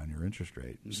buy down your interest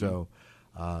rate. Mm-hmm. So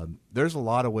there's a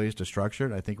lot of ways to structure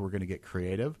it. I think we're going to get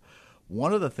creative.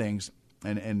 One of the things,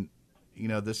 and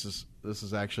this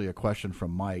is actually a question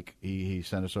from Mike. He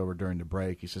sent us over during the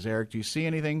break. He says, "Eric, do you see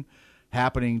anything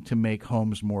happening to make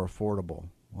homes more affordable?"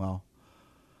 Well,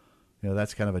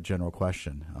 that's kind of a general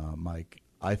question, Mike.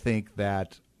 I think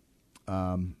that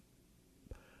the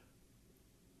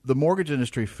mortgage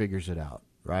industry figures it out,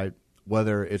 right?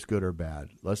 Whether it's good or bad.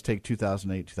 Let's take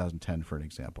 2008, 2010 for an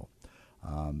example.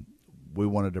 We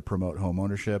wanted to promote home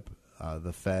ownership.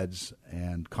 The feds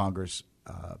and Congress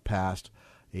passed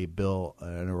a bill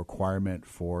and a requirement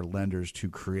for lenders to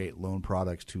create loan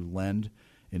products to lend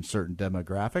in certain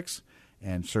demographics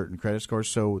and certain credit scores.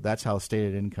 So that's how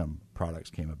stated income products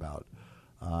came about.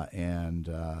 And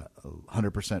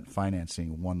 100%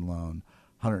 financing one loan,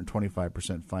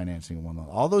 125% financing one loan.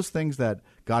 All those things that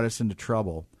got us into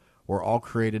trouble were all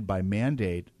created by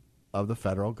mandate of the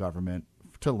federal government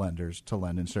to lenders to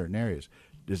lend in certain areas.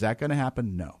 Is that going to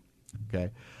happen? No.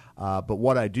 Okay. But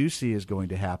what I do see is going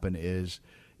to happen is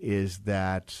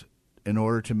that in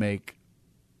order to make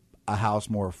a house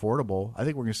more affordable, I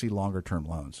think we're going to see longer-term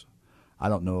loans. I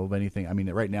don't know of anything. I mean,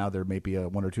 right now there may be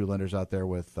one or two lenders out there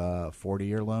with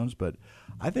 40-year loans, but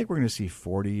I think we're going to see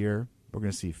 40-year. We're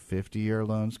going to see 50-year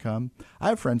loans come. I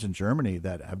have friends in Germany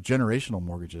that have generational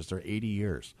mortgages. They're 80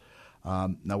 years.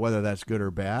 Now, whether that's good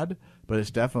or bad, but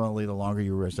it's definitely the longer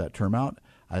you risk that term out,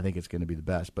 I think it's going to be the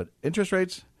best. But interest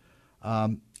rates,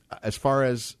 as far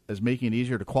as making it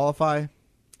easier to qualify,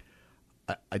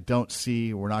 I don't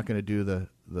see. We're not going to do the.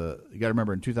 You got to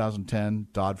remember, in 2010,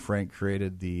 Dodd-Frank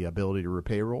created the ability to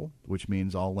repay rule, which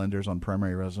means all lenders on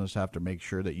primary residence have to make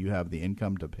sure that you have the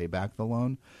income to pay back the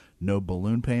loan. No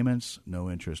balloon payments,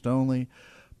 no interest only.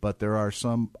 But there are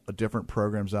some different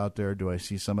programs out there. Do I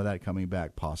see some of that coming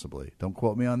back? Possibly. Don't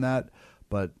quote me on that.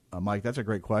 But, Mike, that's a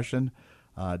great question.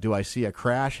 Do I see a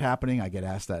crash happening? I get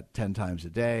asked that 10 times a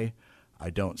day.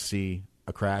 I don't see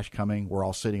a crash coming. We're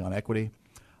all sitting on equity.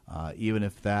 Even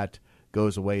if that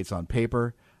goes away, it's on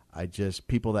paper.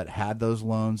 People that had those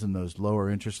loans and those lower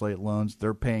interest rate loans,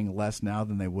 they're paying less now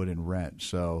than they would in rent.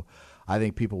 So I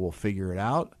think people will figure it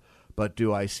out. But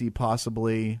do I see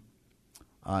possibly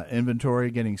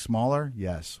inventory getting smaller?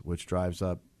 Yes, which drives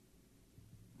up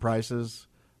prices.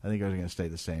 I think they're going to stay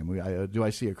the same. Do I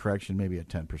see a correction maybe at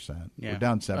 10%? Yeah. We're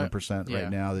down 7% right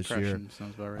now this year.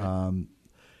 Sounds about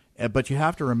right. But you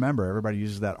have to remember, everybody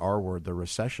uses that R word, the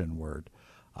recession word.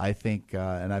 I think,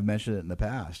 and I've mentioned it in the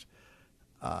past,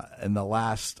 in the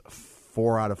last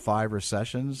 4 out of 5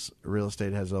 recessions, real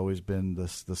estate has always been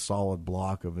the solid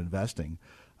block of investing,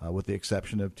 with the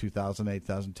exception of 2008,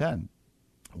 2010.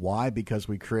 Why? Because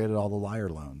we created all the liar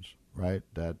loans, right?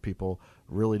 That people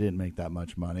really didn't make that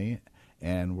much money,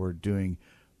 and were doing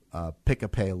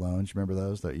pick-a-pay loans. Remember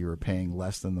those, that you were paying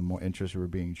less than the more interest you were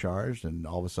being charged, and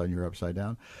all of a sudden you're upside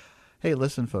down? Hey,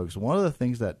 listen, folks, one of the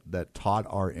things that taught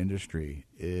our industry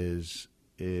is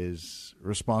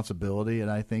responsibility,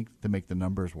 and I think to make the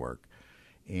numbers work.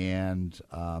 And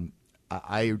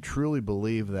I truly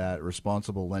believe that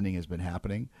responsible lending has been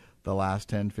happening the last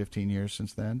 10, 15 years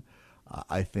since then.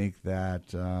 I think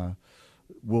that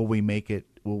will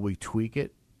we tweak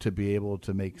it to be able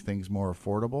to make things more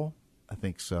affordable? I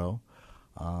think so.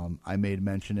 I made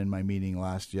mention in my meeting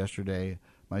yesterday,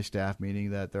 my staff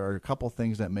meeting, that there are a couple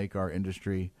things that make our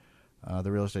industry,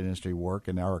 the real estate industry, work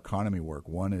and our economy work.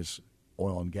 One is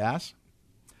oil and gas.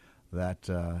 That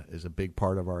is a big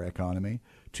part of our economy.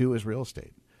 Two is real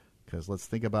estate. Because let's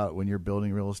think about, when you're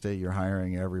building real estate, you're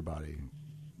hiring everybody.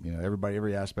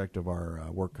 Every aspect of our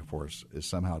workforce is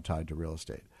somehow tied to real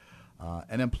estate.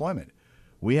 And employment.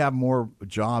 We have more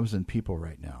jobs than people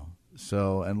right now.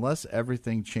 So unless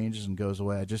everything changes and goes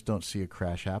away, I just don't see a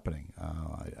crash happening.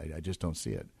 I just don't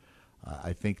see it.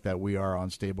 I think that we are on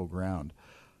stable ground.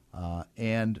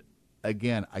 And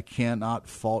again, I cannot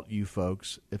fault you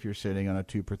folks if you're sitting on a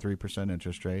 2 or 3%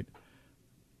 interest rate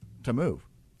to move.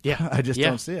 Yeah. I just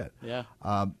don't see it. Yeah.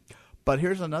 But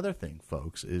here's another thing,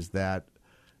 folks, is that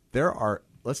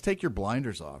let's take your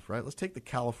blinders off, right? Let's take the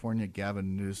California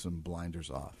Gavin Newsom blinders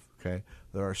off, okay?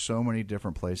 There are so many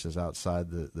different places outside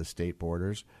the state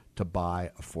borders to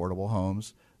buy affordable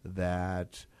homes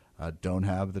that don't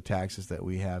have the taxes that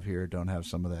we have here, don't have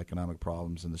some of the economic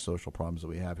problems and the social problems that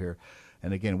we have here.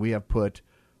 And again, we have put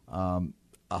a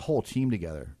whole team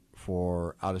together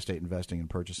for out-of-state investing and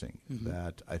purchasing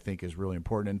that I think is really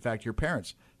important. In fact, your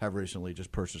parents have recently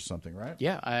just purchased something, right?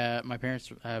 Yeah, my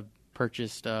parents have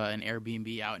purchased an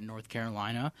Airbnb out in North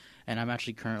Carolina, and I'm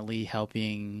actually currently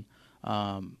helping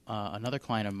another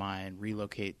client of mine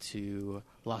relocate to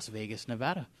Las Vegas,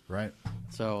 Nevada. Right.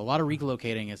 So a lot of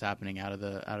relocating is happening out of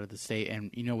the state,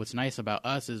 and what's nice about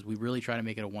us is we really try to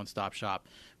make it a one-stop shop.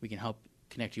 We can help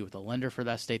connect you with a lender for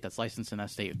that state that's licensed in that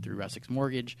state through Essex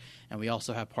Mortgage, and we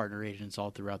also have partner agents all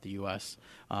throughout the U.S.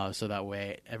 So that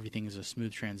way everything is a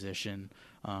smooth transition,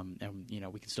 and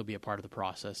we can still be a part of the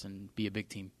process and be a big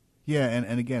team. Yeah,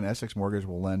 and again, Essex Mortgage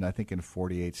will lend, I think, in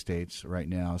 48 states right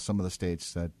now. Some of the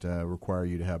states that require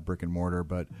you to have brick and mortar,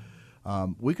 but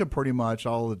we could pretty much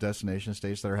all the destination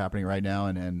states that are happening right now.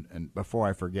 And before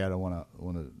I forget, I want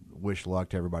to wish luck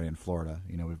to everybody in Florida.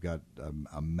 We've got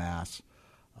a mass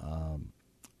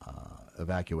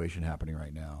evacuation happening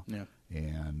right now. Yeah.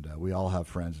 And we all have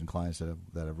friends and clients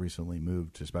that have recently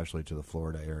moved, especially to the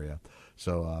Florida area.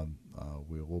 So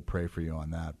we'll pray for you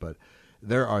on that. But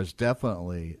there are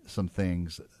definitely some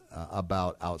things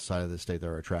about outside of the state that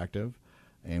are attractive,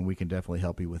 and we can definitely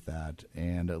help you with that,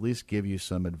 and at least give you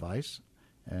some advice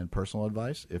and personal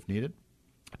advice if needed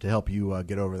to help you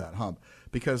get over that hump.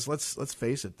 Because let's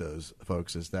face it, those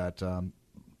folks, is that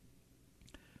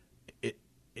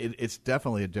it's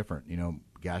definitely a different.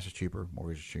 Gas is cheaper,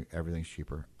 mortgage is cheaper, everything's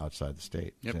cheaper outside the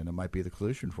state, and it might be the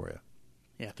solution for you.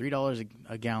 Yeah, $3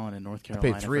 a gallon in North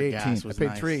Carolina. I paid $3.18. I paid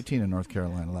 $3.18 in North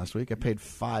Carolina last week. I paid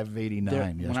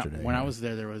 $5.89 yesterday. When I was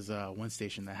there was one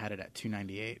station that had it at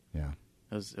 $2.98. Yeah,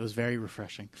 it was very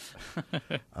refreshing.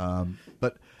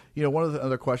 But one of the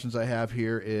other questions I have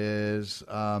here is,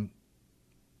 do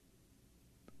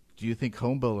you think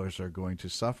home builders are going to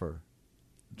suffer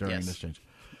during this change?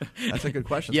 That's a good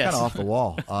question. It's Yes. kind of off the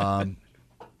wall.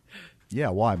 Yeah,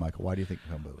 why, Michael? Why do you think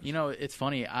home builders? It's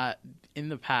funny. In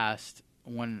the past,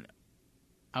 when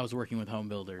I was working with home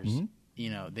builders,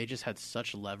 they just had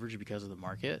such leverage because of the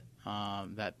market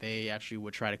that they actually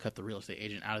would try to cut the real estate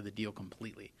agent out of the deal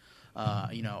completely.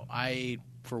 I,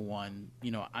 for one,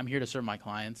 I'm here to serve my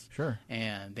clients. Sure.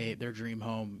 And their dream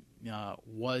home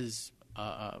was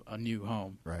a new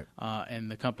home. Right.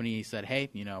 And the company said, hey,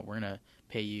 we're going to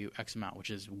pay you X amount, which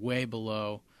is way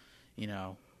below,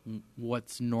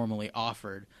 what's normally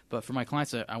offered. But for my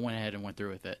clients, I went ahead and went through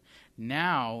with it.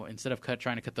 Now, instead of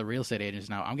trying to cut the real estate agents,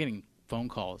 now I'm getting phone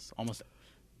calls almost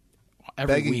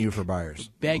every begging week, you for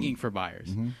buyers. begging for buyers.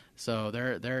 So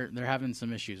they're having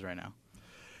some issues right now.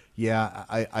 Yeah,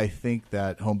 I think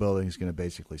that home building is going to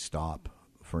basically stop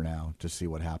for now to see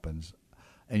what happens.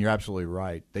 And you're absolutely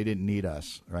right. They didn't need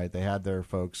us, right? They had their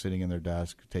folks sitting in their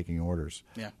desk taking orders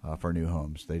for new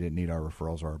homes. They didn't need our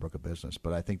referrals or our book of business.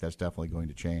 But I think that's definitely going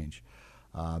to change.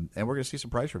 And we're going to see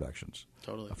some price reductions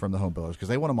from the home builders because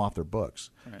they want them off their books.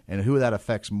 Right. And who that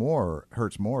hurts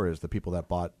more is the people that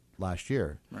bought last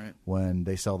year, right, when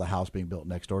they sell the house being built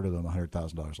next door to them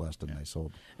 $100,000 less than they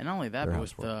sold. And not only that, but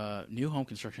with the new home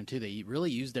construction too, they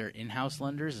really use their in-house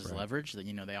lenders as leverage. That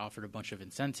they offered a bunch of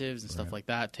incentives and stuff like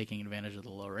that, taking advantage of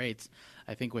the low rates.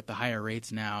 I think with the higher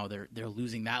rates now, they're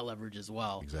losing that leverage as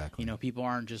well. Exactly. People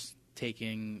aren't just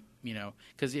taking,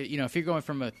 because if you're going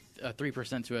from a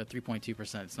 3% to a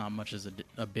 3.2%, it's not much as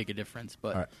a big a difference.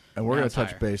 But all right. And we're going to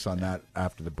touch base on that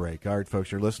after the break. All right,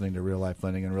 folks, you're listening to Real Life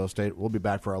Lending and Real Estate. We'll be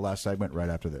back for our last segment right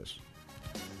after this.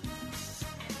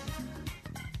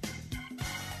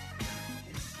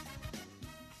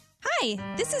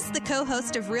 Hi, this is the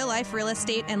co-host of Real Life Real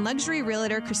Estate and luxury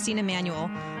realtor Christina Manuel.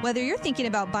 Whether you're thinking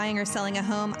about buying or selling a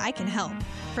home, I can help.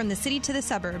 From the city to the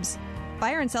suburbs,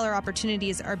 buyer and seller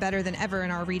opportunities are better than ever in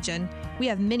our region. We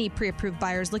have many pre-approved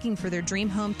buyers looking for their dream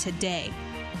home today.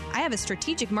 I have a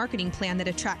strategic marketing plan that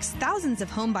attracts thousands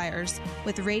of home buyers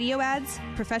with radio ads,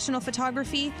 professional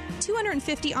photography,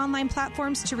 250 online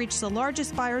platforms to reach the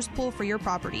largest buyers pool for your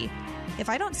property. If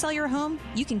I don't sell your home,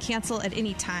 you can cancel at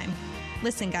any time.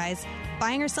 Listen, guys,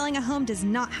 buying or selling a home does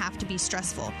not have to be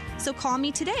stressful. So call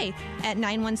me today at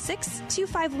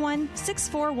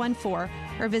 916-251-6414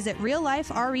 or visit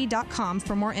reallifere.com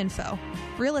for more info.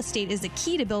 Real estate is the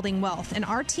key to building wealth, and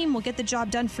our team will get the job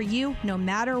done for you no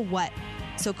matter what.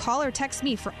 So call or text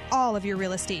me for all of your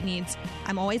real estate needs.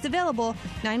 I'm always available,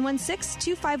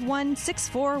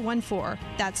 916-251-6414.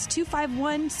 That's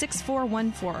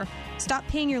 251-6414. Stop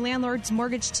paying your landlord's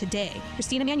mortgage today.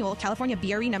 Christina Manuel, California,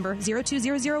 BRE number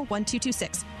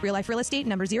 02001226. Real Life Real Estate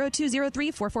number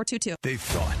 02034422. They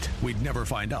thought we'd never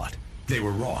find out. They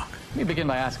were wrong. Let me begin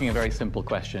by asking a very simple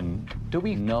question. Do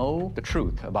we know the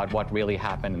truth about what really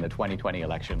happened in the 2020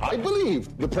 election? I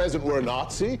believe the president were a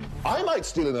Nazi. I might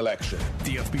steal an election.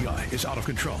 The FBI is out of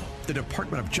control. The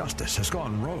Department of Justice has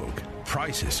gone rogue.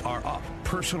 Prices are up.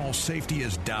 Personal safety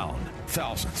is down.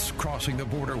 Thousands crossing the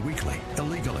border weekly,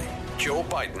 illegally. Joe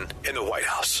Biden in the White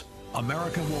House.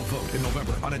 America will vote in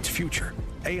November on its future.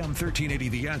 AM 1380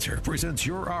 The Answer presents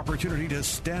your opportunity to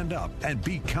stand up and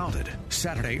be counted.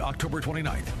 Saturday, October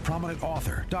 29th, prominent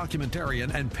author,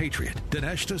 documentarian, and patriot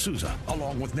Dinesh D'Souza,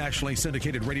 along with nationally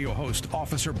syndicated radio host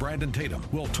Officer Brandon Tatum,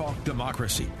 will talk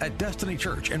democracy at Destiny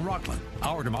Church in Rockland.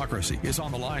 Our democracy is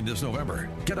on the line this November.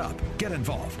 Get up, get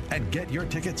involved, and get your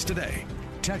tickets today.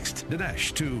 Text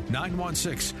Dinesh to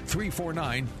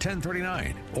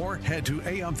 916-349-1039 or head to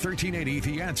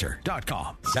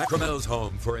am1380theanswer.com. Sacramento's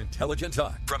home for intelligent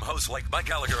talk from hosts like Mike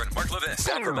Gallagher and Mark Levin.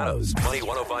 Sacramento's Money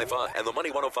 105.5 and the Money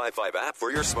 105.5 app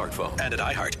for your smartphone. And at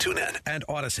iHeart, TuneIn, and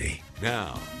Odyssey.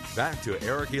 Now, back to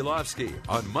Eric Elovsky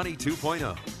on Money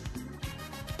 2.0.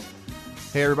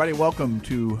 Hey, everybody. Welcome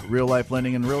to Real Life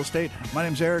Lending and Real Estate. My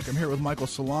name's Eric. I'm here with Michael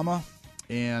Salama.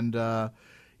 And,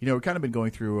 we've kind of been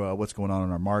going through what's going on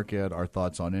in our market, our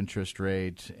thoughts on interest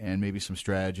rate, and maybe some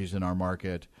strategies in our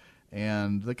market,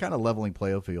 and the kind of leveling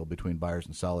playing field between buyers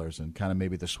and sellers, and kind of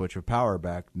maybe the switch of power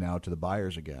back now to the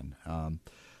buyers again.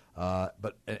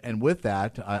 But with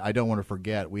that, I don't want to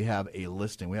forget, we have a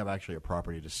listing. We have actually a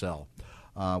property to sell.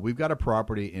 We've got a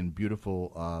property in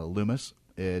beautiful Loomis.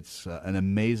 It's an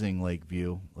amazing lake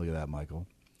view. Look at that, Michael.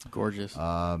 Gorgeous.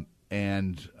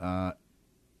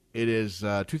 It is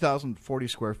 2,040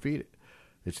 square feet.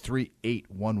 It's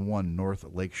 3811 North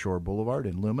Lakeshore Boulevard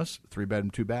in Loomis, 3-bedroom,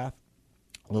 2-bath,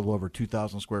 a little over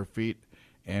 2,000 square feet.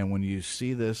 And when you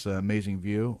see this amazing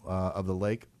view of the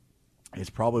lake, it's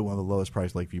probably one of the lowest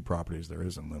priced lakeview properties there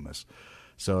is in Loomis.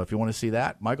 So if you want to see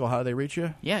that, Michael, how do they reach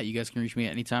you? Yeah, you guys can reach me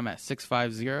at any time at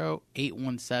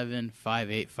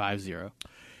 650-817-5850.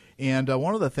 And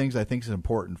one of the things I think is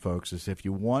important, folks, is if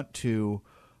you want to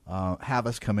have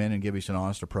us come in and give you an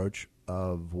honest approach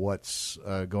of what's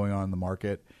going on in the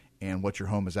market and what your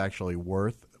home is actually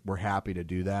worth, we're happy to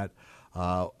do that.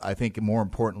 I think more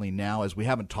importantly now, as we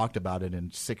haven't talked about it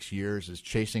in 6 years, is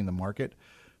chasing the market.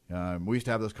 We used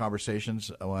to have those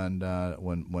conversations when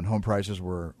home prices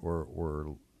were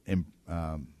how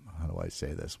do I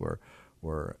say this? Were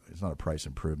it's not a price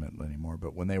improvement anymore,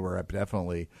 but when they were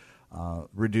definitely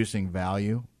reducing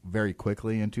value very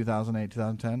quickly in 2008,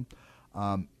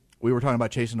 2010. We were talking about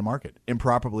chasing the market,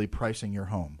 improperly pricing your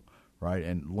home, right,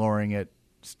 and lowering it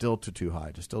still to too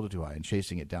high, and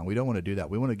chasing it down. We don't want to do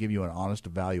that. We want to give you an honest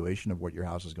evaluation of what your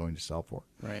house is going to sell for,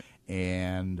 right,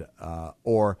 and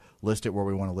or list it where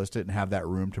we want to list it and have that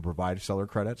room to provide seller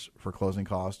credits for closing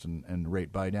costs and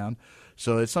rate buy down.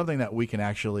 So it's something that we can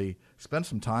actually spend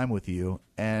some time with you,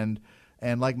 and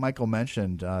like Michael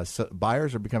mentioned,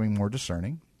 buyers are becoming more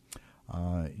discerning.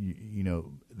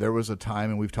 There was a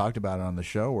time, and we've talked about it on the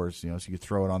show, where so you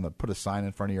throw it on put a sign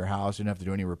in front of your house. You didn't have to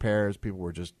do any repairs. People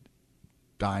were just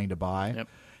dying to buy. Yep.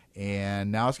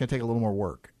 And now it's going to take a little more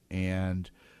work. and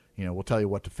we'll tell you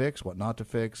what to fix, what not to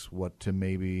fix, what to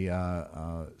maybe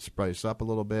spice up a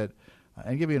little bit,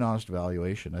 and give you an honest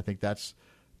evaluation. I think that's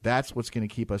what's going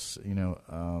to keep us,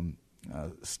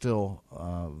 still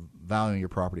valuing your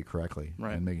property correctly,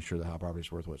 right, and making sure that how property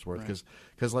is worth what it's worth. Right.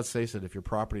 Because let's face it, if your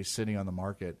property is sitting on the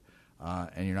market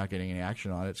and you're not getting any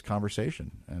action on it, it's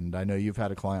conversation. And I know you've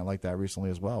had a client like that recently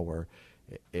as well, where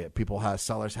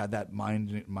sellers had that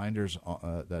minders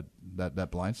that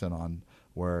blind set on,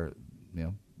 where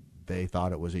they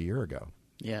thought it was a year ago.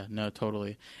 Yeah, no,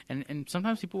 totally. And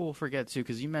sometimes people will forget, too,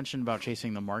 because you mentioned about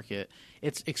chasing the market.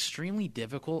 It's extremely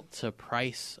difficult to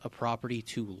price a property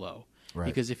too low. Right.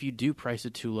 Because if you do price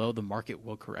it too low, the market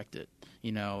will correct it.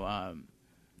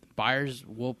 Buyers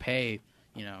will pay,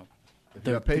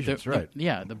 patience, right.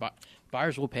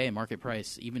 Buyers will pay market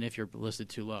price even if you're listed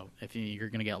too low. If you're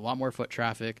going to get a lot more foot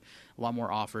traffic, a lot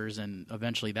more offers, and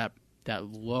eventually that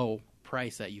low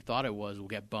price that you thought it was will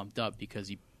get bumped up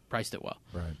because you priced it well.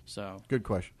 Right. So good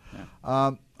question. Yeah.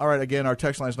 All right. Again, our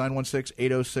text line is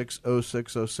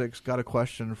 916-806-0606. Got a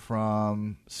question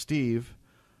from Steve,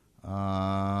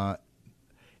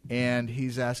 and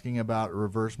he's asking about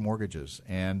reverse mortgages.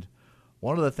 And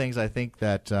one of the things I think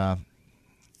that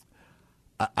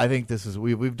I think this is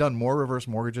we've done more reverse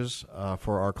mortgages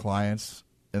for our clients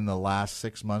in the last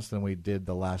 6 months than we did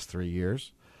the last 3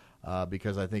 years,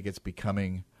 because I think it's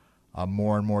becoming a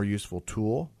more and more useful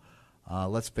tool.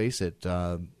 Let's face it,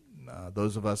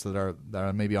 those of us that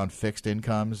are maybe on fixed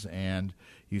incomes, and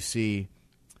you see,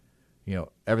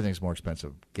 everything's more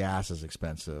expensive. Gas is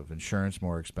expensive. Insurance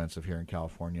more expensive here in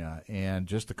California. And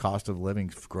just the cost of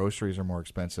living, groceries are more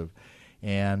expensive.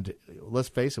 And let's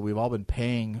face it, we've all been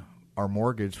paying our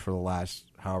mortgage for the last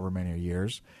however many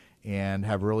years and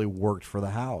have really worked for the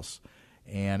house.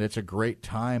 And it's a great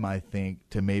time, I think,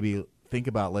 to maybe think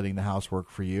about letting the house work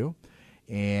for you.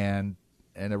 And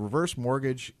a reverse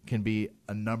mortgage can be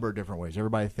a number of different ways.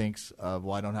 Everybody thinks of,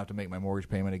 I don't have to make my mortgage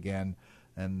payment again,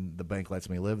 and the bank lets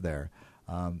me live there.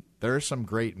 There are some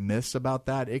great myths about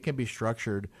that. It can be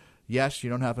structured. Yes, you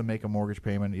don't have to make a mortgage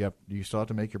payment. You still have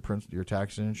to make your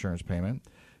tax and insurance payment.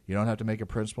 You don't have to make a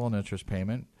principal and interest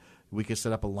payment. We could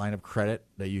set up a line of credit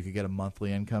that you could get a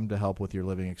monthly income to help with your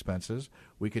living expenses.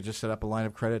 We could just set up a line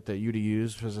of credit that you to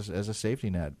use as a safety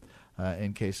net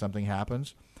in case something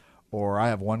happens. Or I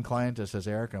have one client that says,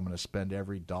 Eric, I'm going to spend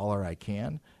every dollar I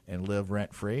can and live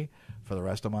rent-free for the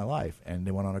rest of my life. And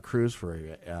they went on a cruise for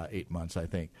 8 months, I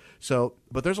think. So,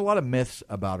 but there's a lot of myths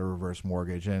about a reverse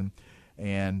mortgage,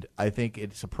 and I think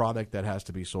it's a product that has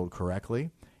to be sold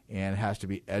correctly and has to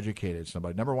be educated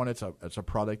somebody. Number one, it's a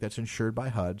product that's insured by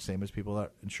HUD, same as people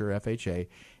that insure FHA,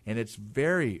 and it's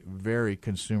very, very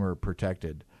consumer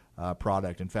protected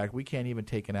product. In fact, we can't even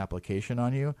take an application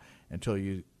on you until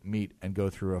you meet and go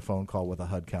through a phone call with a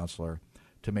HUD counselor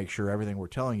to make sure everything we're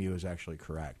telling you is actually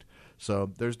correct.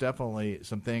 So there's definitely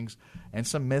some things and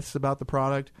some myths about the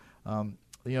product.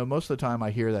 Most of the time I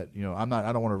hear that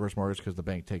I don't want a reverse mortgage because the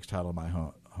bank takes title to my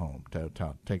home.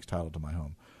 Takes title to my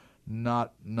home.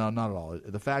 Not at all.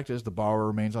 The fact is the borrower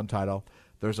remains on title.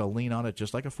 There's a lien on it,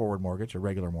 just like a forward mortgage, a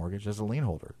regular mortgage. There's a lien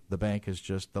holder. The bank is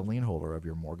just the lien holder of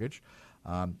your mortgage.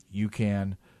 You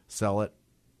can sell it,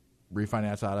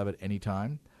 refinance out of it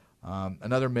anytime.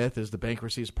 Another myth is the bank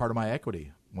receives part of my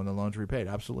equity when the loan's repaid.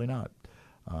 Absolutely not.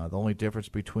 The only difference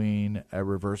between a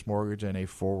reverse mortgage and a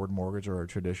forward mortgage or a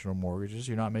traditional mortgage is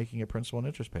you're not making a principal and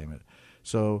interest payment.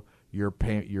 So your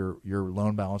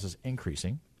loan balance is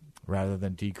increasing rather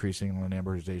than decreasing on an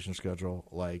amortization schedule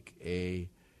like a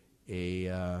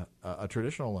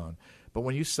traditional loan. But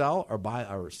when you sell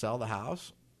or sell the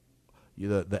house,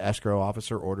 the escrow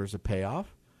officer orders a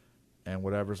payoff, and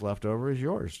whatever's left over is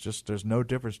yours. Just there's no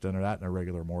difference than that in a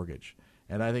regular mortgage.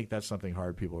 And I think that's something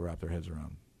hard people wrap their heads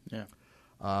around. Yeah.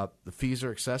 The fees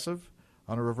are excessive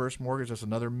on a reverse mortgage. That's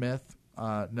another myth.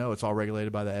 No, it's all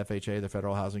regulated by the FHA, the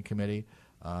Federal Housing Committee.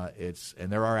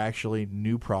 And there are actually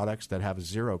new products that have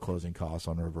zero closing costs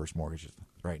on reverse mortgages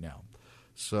right now.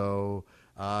 So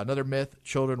another myth: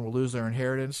 children will lose their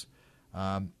inheritance.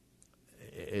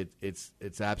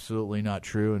 It's absolutely not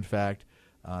true. In fact,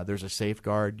 there's a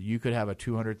safeguard. You could have a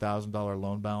 $200,000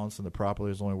 loan balance, and the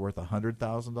property is only worth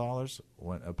 $100,000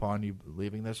 upon you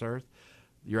leaving this earth.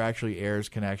 Your heirs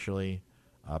can actually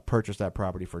purchase that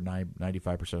property for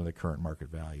 95% of the current market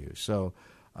value. So,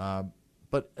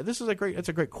 but this is a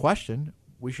great question.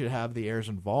 We should have the heirs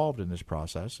involved in this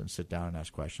process and sit down and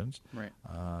ask questions. Right.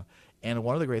 And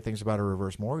one of the great things about a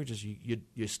reverse mortgage is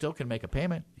you still can make a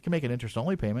payment. You can make an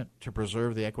interest-only payment to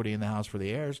preserve the equity in the house for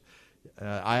the heirs.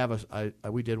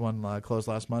 We did one closed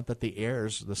last month that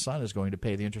the son is going to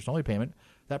pay the interest-only payment.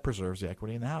 That preserves the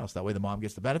equity in the house. That way the mom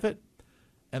gets the benefit,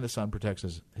 and the son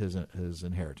protects his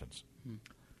inheritance,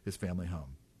 his family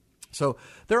home. So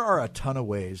there are a ton of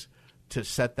ways to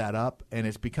set that up, and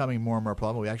it's becoming more and more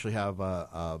prevalent. We actually have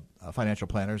financial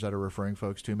planners that are referring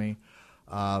folks to me.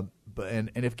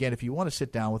 If you want to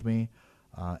sit down with me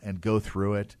and go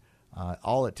through it,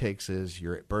 all it takes is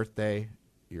your birthday,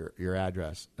 your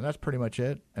address, and that's pretty much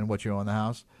it, and what you own in the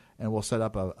house, and we'll set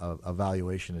up a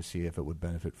valuation to see if it would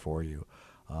benefit for you.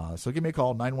 So give me a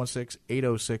call,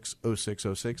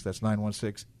 916-806-0606. That's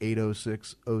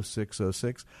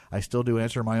 916-806-0606. I still do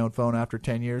answer my own phone after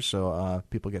 10 years, so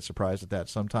people get surprised at that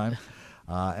sometimes.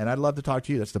 And I'd love to talk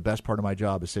to you. That's the best part of my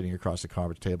job, is sitting across the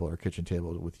conference table or kitchen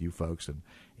table with you folks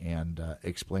and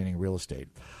explaining real estate.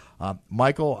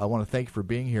 Michael, I want to thank you for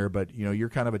being here, but you're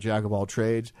kind of a jack of all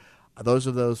trades. Those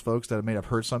are those folks that may have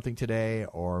heard something today,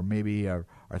 or maybe are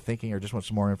thinking or just want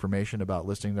some more information about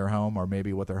listing their home, or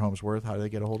maybe what their home's worth. How do they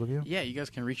get a hold of you? Yeah, you guys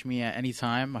can reach me at any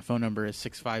time. My phone number is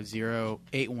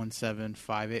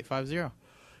 650-817-5850.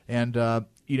 And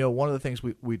one of the things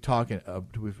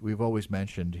we've always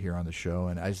mentioned here on the show,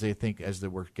 and as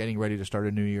we're getting ready to start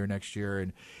a new year next year,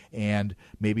 and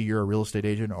maybe you're a real estate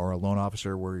agent or a loan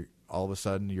officer where all of a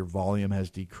sudden your volume has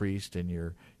decreased and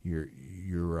you're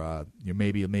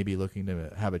maybe looking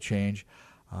to have a change.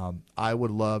 I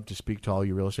would love to speak to all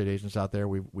you real estate agents out there.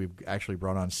 We've actually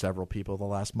brought on several people the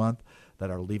last month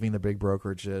that are leaving the big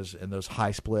brokerages and those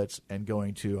high splits and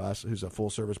going to us, who's a full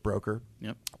service broker.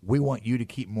 Yep. We want you to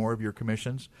keep more of your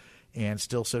commissions and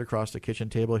still sit across the kitchen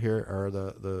table here, or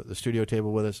the studio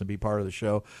table with us, and be part of the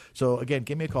show. So again,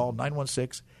 give me a call,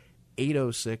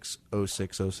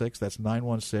 916-806-0606. That's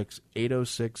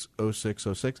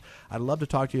 916-806-0606. I'd love to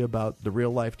talk to you about the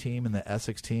real life team and the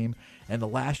Essex team and the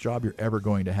last job you're ever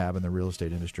going to have in the real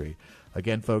estate industry.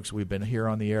 Again, folks, we've been here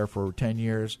on the air for 10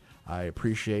 years. I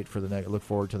look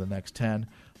forward to the next 10.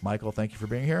 Michael, thank you for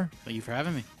being here. Thank you for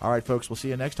having me. All right, folks, we'll see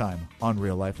you next time on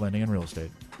Real Life Lending and Real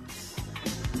Estate.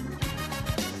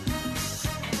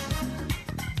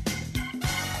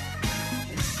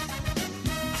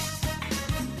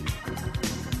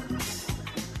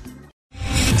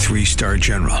 Three-star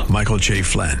General Michael J.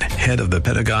 Flynn, head of the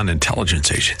Pentagon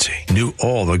Intelligence Agency, knew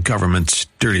all the government's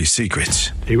dirty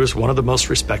secrets. He was one of the most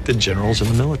respected generals in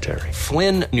the military.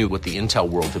 Flynn knew what the intel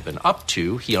world had been up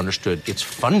to. He understood its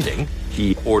funding.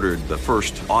 He ordered the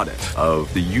first audit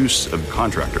of the use of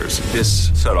contractors.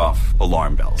 This set off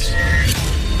alarm bells.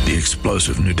 The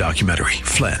explosive new documentary,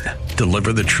 Flynn,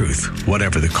 Deliver the Truth,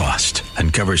 Whatever the Cost,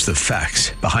 uncovers the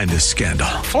facts behind this scandal.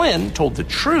 Flynn told the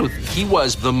truth. He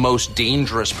was the most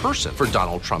dangerous person for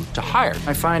Donald Trump to hire.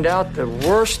 I find out the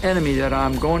worst enemy that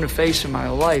I'm going to face in my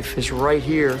life is right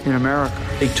here in America.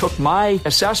 They took my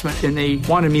assessment and they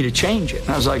wanted me to change it. And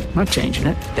I was like, I'm not changing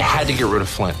it. They had to get rid of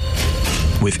Flynn.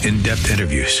 With in-depth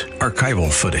interviews,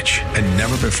 archival footage, and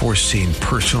never-before-seen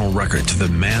personal records of the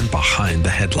man behind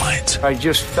the headlines. I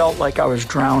just felt like I was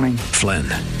drowning. Flynn,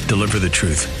 Deliver the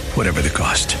Truth, Whatever the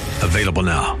Cost. Available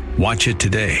now. Watch it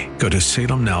today. Go to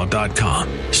salemnow.com.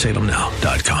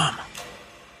 salemnow.com.